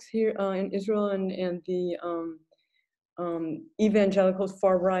ultra-Orthodox here in Israel and the evangelicals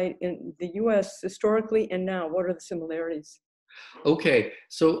far right in the US historically and now. What are the similarities? Okay,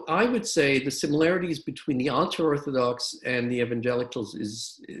 so I would say the similarities between the ultra-Orthodox and the evangelicals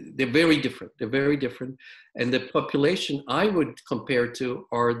they're very different. They're very different. And the population I would compare to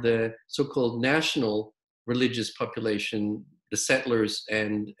are the so-called national religious population, the settlers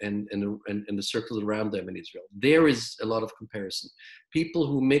and the circles around them in Israel. There is a lot of comparison. People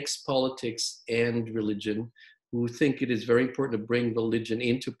who mix politics and religion, who think it is very important to bring religion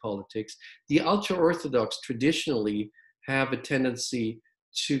into politics. The ultra-Orthodox traditionally have a tendency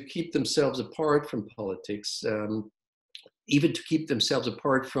to keep themselves apart from politics, even to keep themselves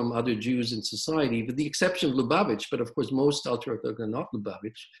apart from other Jews in society, with the exception of Lubavitch. But of course, most ultra-Orthodox are not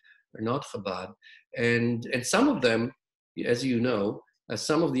Lubavitch, are not Chabad. And some of them, as you know,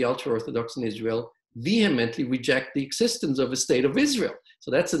 some of the ultra-Orthodox in Israel vehemently reject the existence of a state of Israel.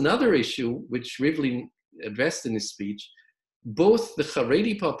 So that's another issue which Rivlin addressed in his speech. Both the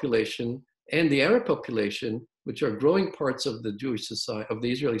Haredi population and the Arab population, which are growing parts of the Jewish society, of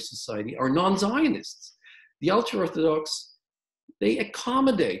the Israeli society, are non-Zionists. The ultra-Orthodox, they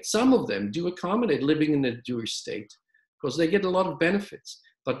accommodate, some of them do accommodate living in a Jewish state because they get a lot of benefits.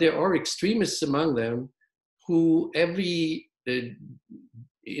 But there are extremists among them who every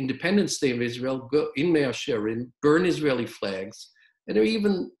independent state of Israel go in Mea Shearim, burn Israeli flags, and there are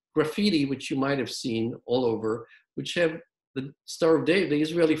even graffiti, which you might have seen all over, which have the Star of David, the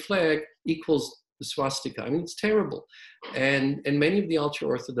Israeli flag, equals the swastika. I mean, it's terrible. And many of the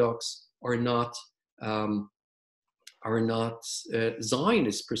ultra-Orthodox are not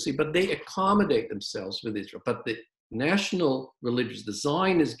Zionists per se, but they accommodate themselves with Israel. But the national religious, the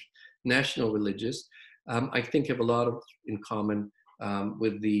Zionist national religious, I think have a lot in common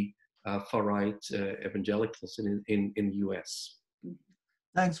with the far-right evangelicals in the US.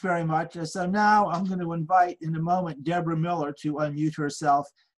 Thanks very much. So now I'm going to invite in a moment Deborah Miller to unmute herself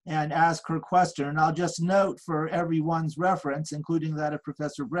and ask her question. And I'll just note for everyone's reference, including that of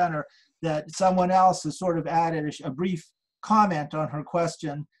Professor Brenner, that someone else has sort of added a brief comment on her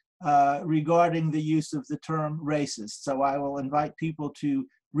question regarding the use of the term racist. So I will invite people to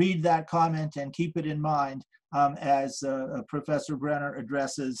read that comment and keep it in mind as Professor Brenner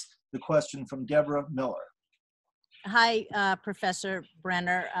addresses the question from Deborah Miller. Hi, Professor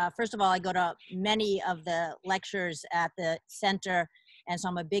Brenner. First of all, I go to many of the lectures at the center, and so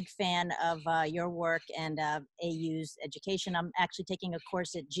I'm a big fan of your work and AU's education. I'm actually taking a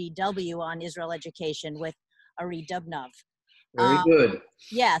course at GW on Israel education with Ari Dubnov. Very good.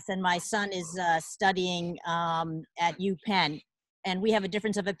 Yes, and my son is studying at UPenn. and we have a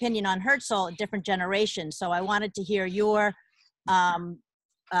difference of opinion on Herzl at different generations. So I wanted to hear your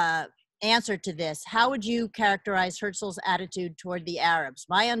answer to this. How would you characterize Herzl's attitude toward the Arabs?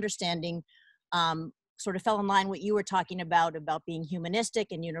 My understanding sort of fell in line what you were talking about being humanistic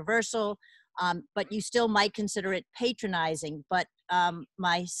and universal, but you still might consider it patronizing. But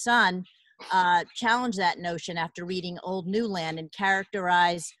my son challenged that notion after reading Old New Land and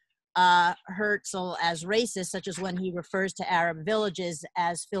characterized Herzl as racist, such as when he refers to Arab villages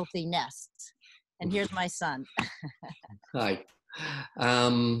as filthy nests. And here's my son. Hi.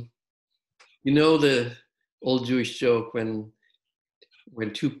 You know the old Jewish joke when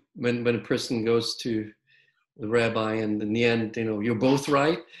a person goes to the rabbi and in the end, you know, you're both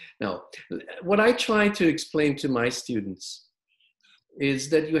right? No. What I try to explain to my students is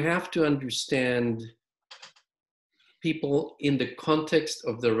that you have to understand people in the context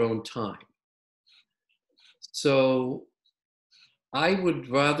of their own time. So I would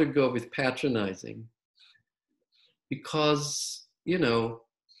rather go with patronizing because, you know,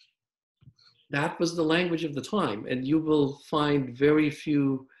 that was the language of the time, and you will find very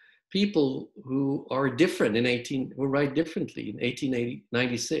few people who are different who write differently in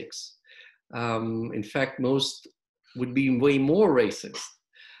 1896. In fact, most would be way more racist.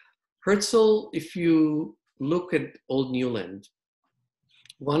 Herzl, if you look at Old New Land,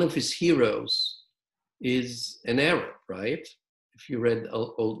 one of his heroes is an Arab, right? If you read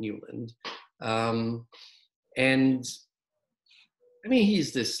Old New Land. And I mean,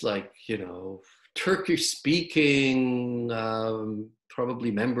 he's this, like, you know, Turkish-speaking,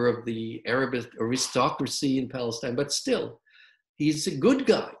 probably member of the Arab aristocracy in Palestine, but still, he's a good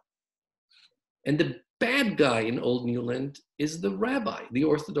guy. And the bad guy in Old New Land is the rabbi, the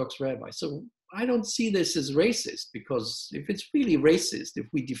Orthodox rabbi. So I don't see this as racist, because if it's really racist, if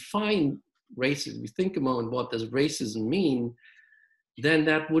we define racism, we think about what does racism mean, then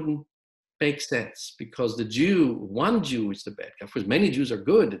that wouldn't make sense, because one Jew is the bad guy. Of course, many Jews are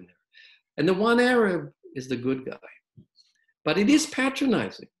good in there. And the one Arab is the good guy. But it is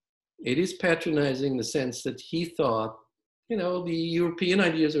patronizing. It is patronizing in the sense that he thought, you know, the European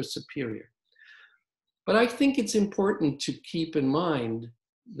ideas are superior. But I think it's important to keep in mind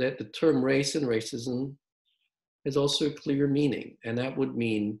that the term race and racism has also a clear meaning. And that would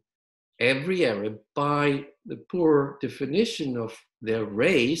mean every Arab, by the poor definition of their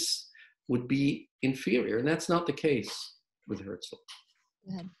race, would be inferior. And that's not the case with Herzl.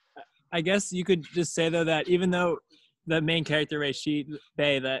 I guess you could just say, though, that even though the main character, Rashid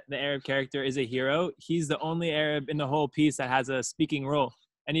Bey, the Arab character, is a hero, he's the only Arab in the whole piece that has a speaking role.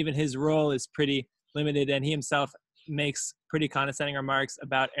 And even his role is pretty limited, and he himself makes pretty condescending remarks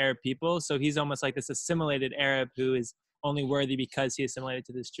about Arab people. So he's almost like this assimilated Arab who is only worthy because he assimilated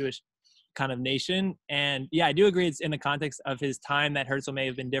to this Jewish kind of nation. And yeah, I do agree it's in the context of his time that Herzl may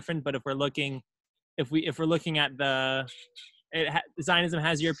have been different. But if we're looking at Zionism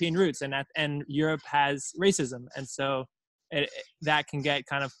has European roots, and Europe has racism, and so that can get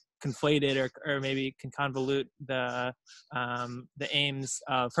kind of conflated or maybe can convolute the aims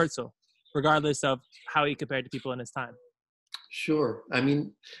of Herzl, regardless of how he compared to people in his time. Sure. I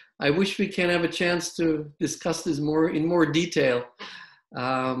mean, I wish we can have a chance to discuss this in more detail.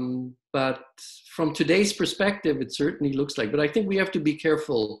 But from today's perspective, it certainly looks like. But I think we have to be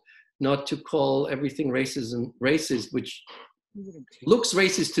careful not to call everything racism racist, which looks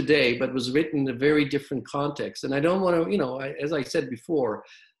racist today, but was written in a very different context. And I don't want to, you know, as I said before,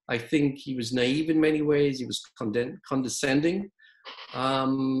 I think he was naive in many ways. He was condescending.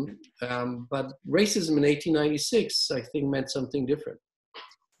 But racism in 1896, I think, meant something different.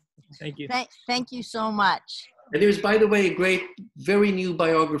 Thank you. Thank you so much. And there's, by the way, a great, very new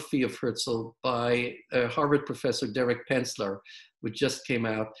biography of Herzl by Harvard professor Derek Penslar, which just came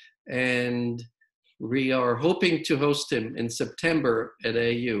out. And we are hoping to host him in September at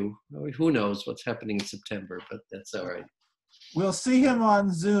AU. Who knows what's happening in September, but that's all right. We'll see him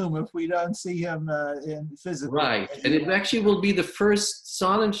on Zoom if we don't see him in physical. Right, and it actually will be the first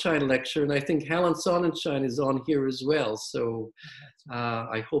Sonnenschein lecture, and I think Helen Sonnenschein is on here as well. So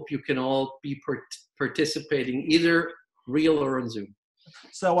I hope you can all be participating, either real or on Zoom.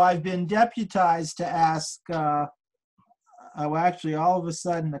 So I've been deputized to ask, actually all of a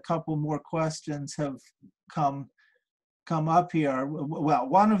sudden a couple more questions have come up here. Well,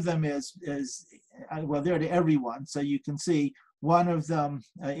 one of them is well, they're to everyone, so you can see one of them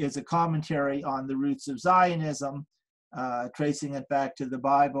is a commentary on the roots of Zionism, tracing it back to the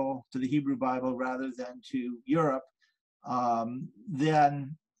Bible, to the Hebrew Bible, rather than to Europe.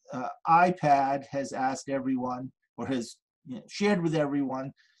 Then iPad has asked everyone, or has shared with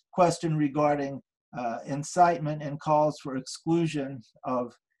everyone, question regarding incitement and calls for exclusion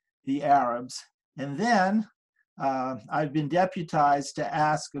of the Arabs. And then I've been deputized to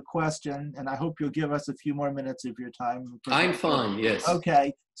ask a question, and I hope you'll give us a few more minutes of your time. Professor. I'm fine, yes.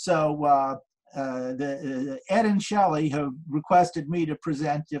 Okay, so Ed and Shelley have requested me to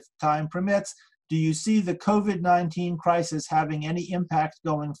present, if time permits. Do you see the COVID-19 crisis having any impact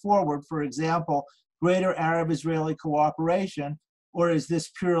going forward? For example, greater Arab-Israeli cooperation, or is this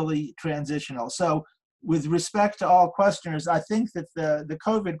purely transitional? So with respect to all questioners, I think that the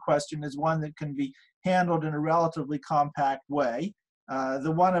COVID question is one that can be handled in a relatively compact way.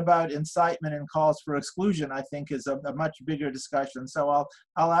 The one about incitement and calls for exclusion, I think, is a much bigger discussion. So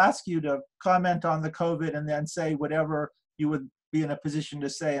I'll ask you to comment on the COVID and then say whatever you would be in a position to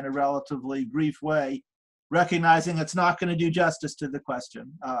say in a relatively brief way, recognizing it's not going to do justice to the question,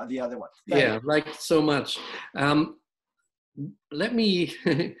 the other one. Yeah, like so much. Let me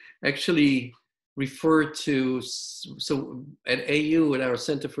actually refer to, so at AU, at our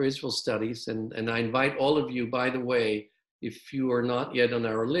Center for Israel Studies, and I invite all of you, by the way, if you are not yet on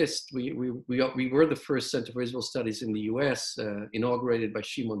our list, we were the first Center for Israel Studies in the US, inaugurated by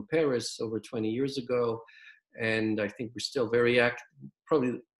Shimon Peres over 20 years ago. And I think we're still very active,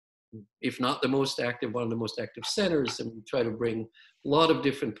 probably, if not the most active, one of the most active centers. And we try to bring a lot of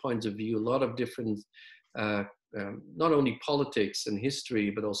different points of view, a lot of different, not only politics and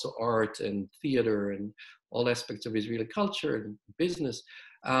history, but also art and theater and all aspects of Israeli culture and business.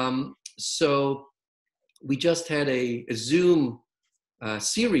 So we just had a Zoom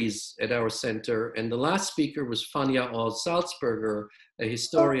series at our center, and the last speaker was Fania Oz-Salzberger, a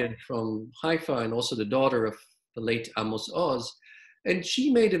historian from Haifa and also the daughter of the late Amos Oz. And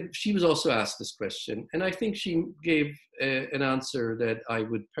she was also asked this question, and I think she gave an answer that I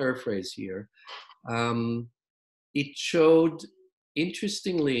would paraphrase here. It showed,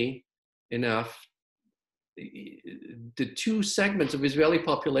 interestingly enough, the two segments of Israeli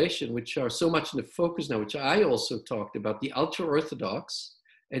population, which are so much in the focus now, which I also talked about, the ultra-Orthodox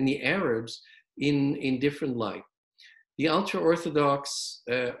and the Arabs in different light. The ultra-Orthodox,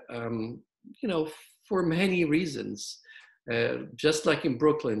 for many reasons, just like in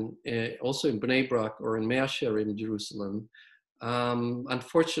Brooklyn, also in Bnei Brak or in Mea Shearim in Jerusalem,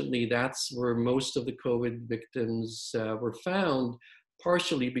 unfortunately, that's where most of the COVID victims were found,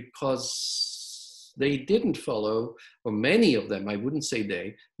 partially because they didn't follow, or many of them, I wouldn't say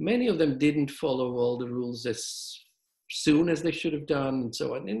they, many of them didn't follow all the rules as soon as they should have done, and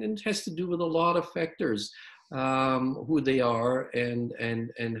so on. And it has to do with a lot of factors, who they are and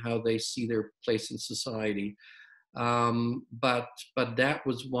how they see their place in society. But that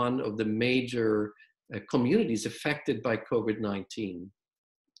was one of the major communities affected by COVID-19.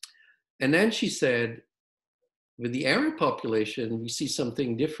 And then she said, with the Arab population, we see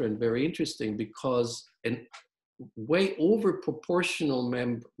something different, very interesting, because way over proportional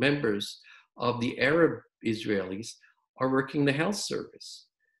members of the Arab Israelis are working the health service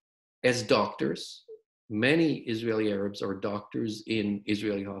as doctors. Many Israeli Arabs are doctors in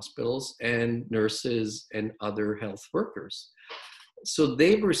Israeli hospitals and nurses and other health workers. So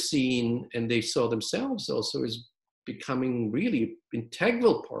they were seen, and they saw themselves also as becoming really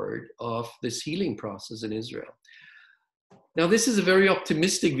integral part of this healing process in Israel. Now, this is a very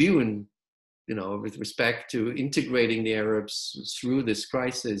optimistic view, and with respect to integrating the Arabs through this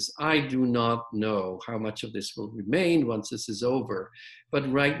crisis. I do not know how much of this will remain once this is over. But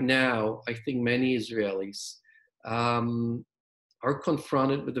right now, I think many Israelis are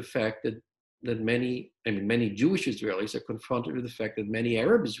confronted with the fact that many Jewish Israelis are confronted with the fact that many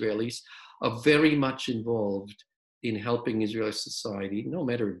Arab Israelis are very much involved in helping Israeli society, no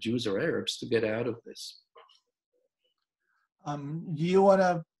matter Jews or Arabs, to get out of this. Do you want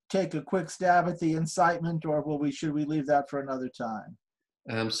to take a quick stab at the incitement, or should we leave that for another time?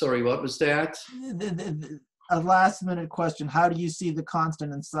 I'm sorry, what was that? A last-minute question. How do you see the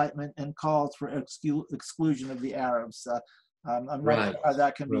constant incitement and calls for exclusion of the Arabs? I'm not sure how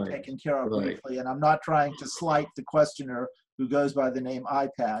that can be taken care of briefly, and I'm not trying to slight the questioner who goes by the name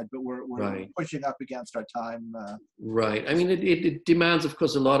iPad, but we're pushing up against our time. Right. I mean, it demands, of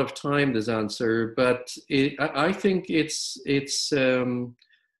course, a lot of time, this answer, but I think it's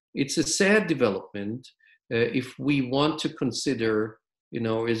a sad development if we want to consider,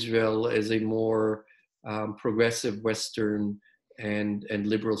 Israel as a more progressive Western and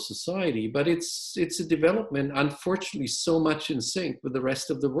liberal society. But it's a development, unfortunately, so much in sync with the rest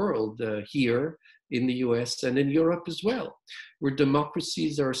of the world here in the US and in Europe as well, where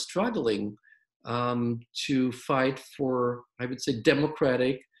democracies are struggling to fight for, I would say,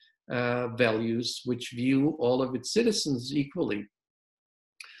 democratic values which view all of its citizens equally.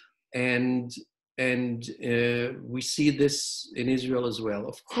 And we see this in Israel as well.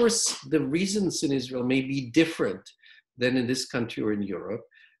 Of course, the reasons in Israel may be different than in this country or in Europe.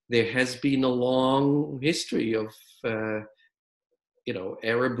 There has been a long history of,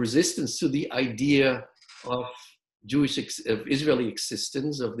 Arab resistance to the idea of of Israeli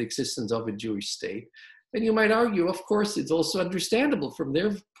existence, of the existence of a Jewish state. And you might argue, of course, it's also understandable from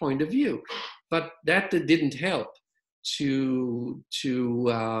their point of view, but that didn't help to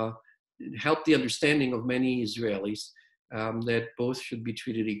help the understanding of many Israelis that both should be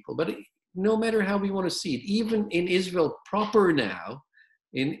treated equal. But no matter how we want to see it, even in Israel proper now,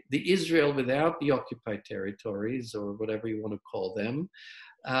 in the Israel without the occupied territories, or whatever you want to call them,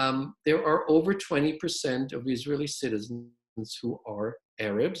 there are over 20% of Israeli citizens who are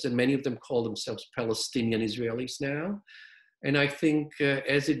Arabs, and many of them call themselves Palestinian Israelis now. And I think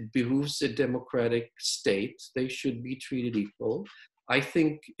as it behooves a democratic state, they should be treated equal. I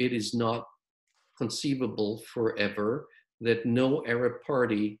think it is not conceivable forever that no Arab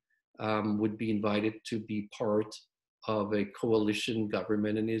party would be invited to be part of a coalition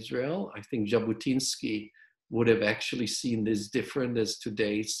government in Israel. I think Jabotinsky would have actually seen this different as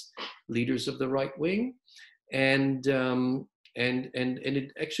today's leaders of the right wing. And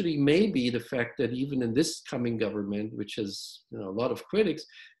it actually may be the fact that even in this coming government, which has a lot of critics,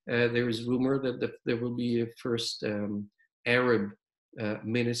 there is rumor that there will be a first Arab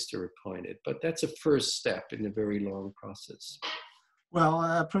minister appointed. But that's a first step in a very long process.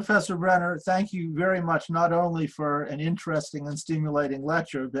 Well, Professor Brenner, thank you very much, not only for an interesting and stimulating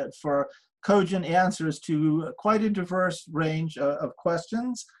lecture, but for cogent answers to quite a diverse range of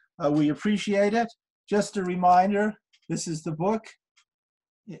questions. We appreciate it. Just a reminder, this is the book,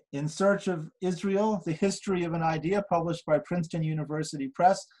 In Search of Israel, The History of an Idea, published by Princeton University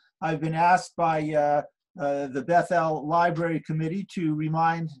Press. I've been asked by the Beth-El Library Committee to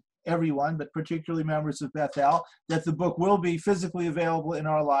remind everyone, but particularly members of Beth-El, that the book will be physically available in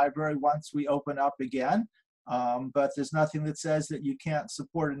our library once we open up again. But there's nothing that says that you can't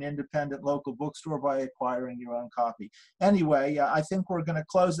support an independent local bookstore by acquiring your own copy. Anyway, I think we're going to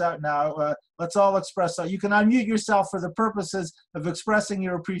close out now. Let's all express, you can unmute yourself for the purposes of expressing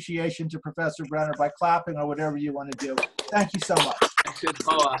your appreciation to Professor Brenner by clapping or whatever you want to do. Thank you so much.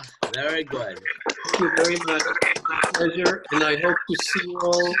 Very good. Thank you very much. Pleasure, and I hope to see you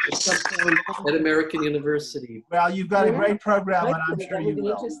all at some point at American University. Well, you've got a great program, and I'm sure you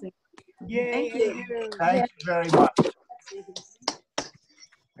will. Yay, Thank you. Thank you very much.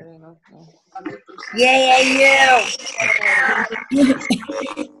 Yay, you.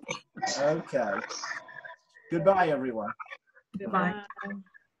 Okay. Goodbye, everyone. Goodbye.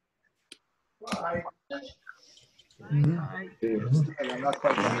 Bye. Bye. I'm not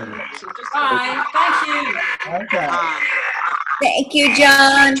quite done. Bye. Thank you. Okay. Thank you,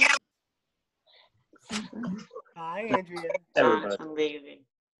 John. Hi, Andrea. Everybody.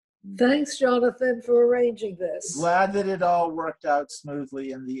 Thanks, Jonathan, for arranging this. Glad that it all worked out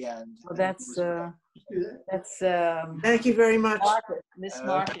smoothly in the end. Well, that's Thank you very much. Marcus, Miss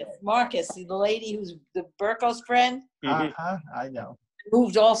Marcus. Marcus, the lady who's the Burkos friend, I know.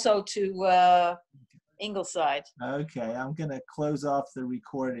 moved also to Ingleside. Okay, I'm going to close off the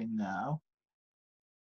recording now.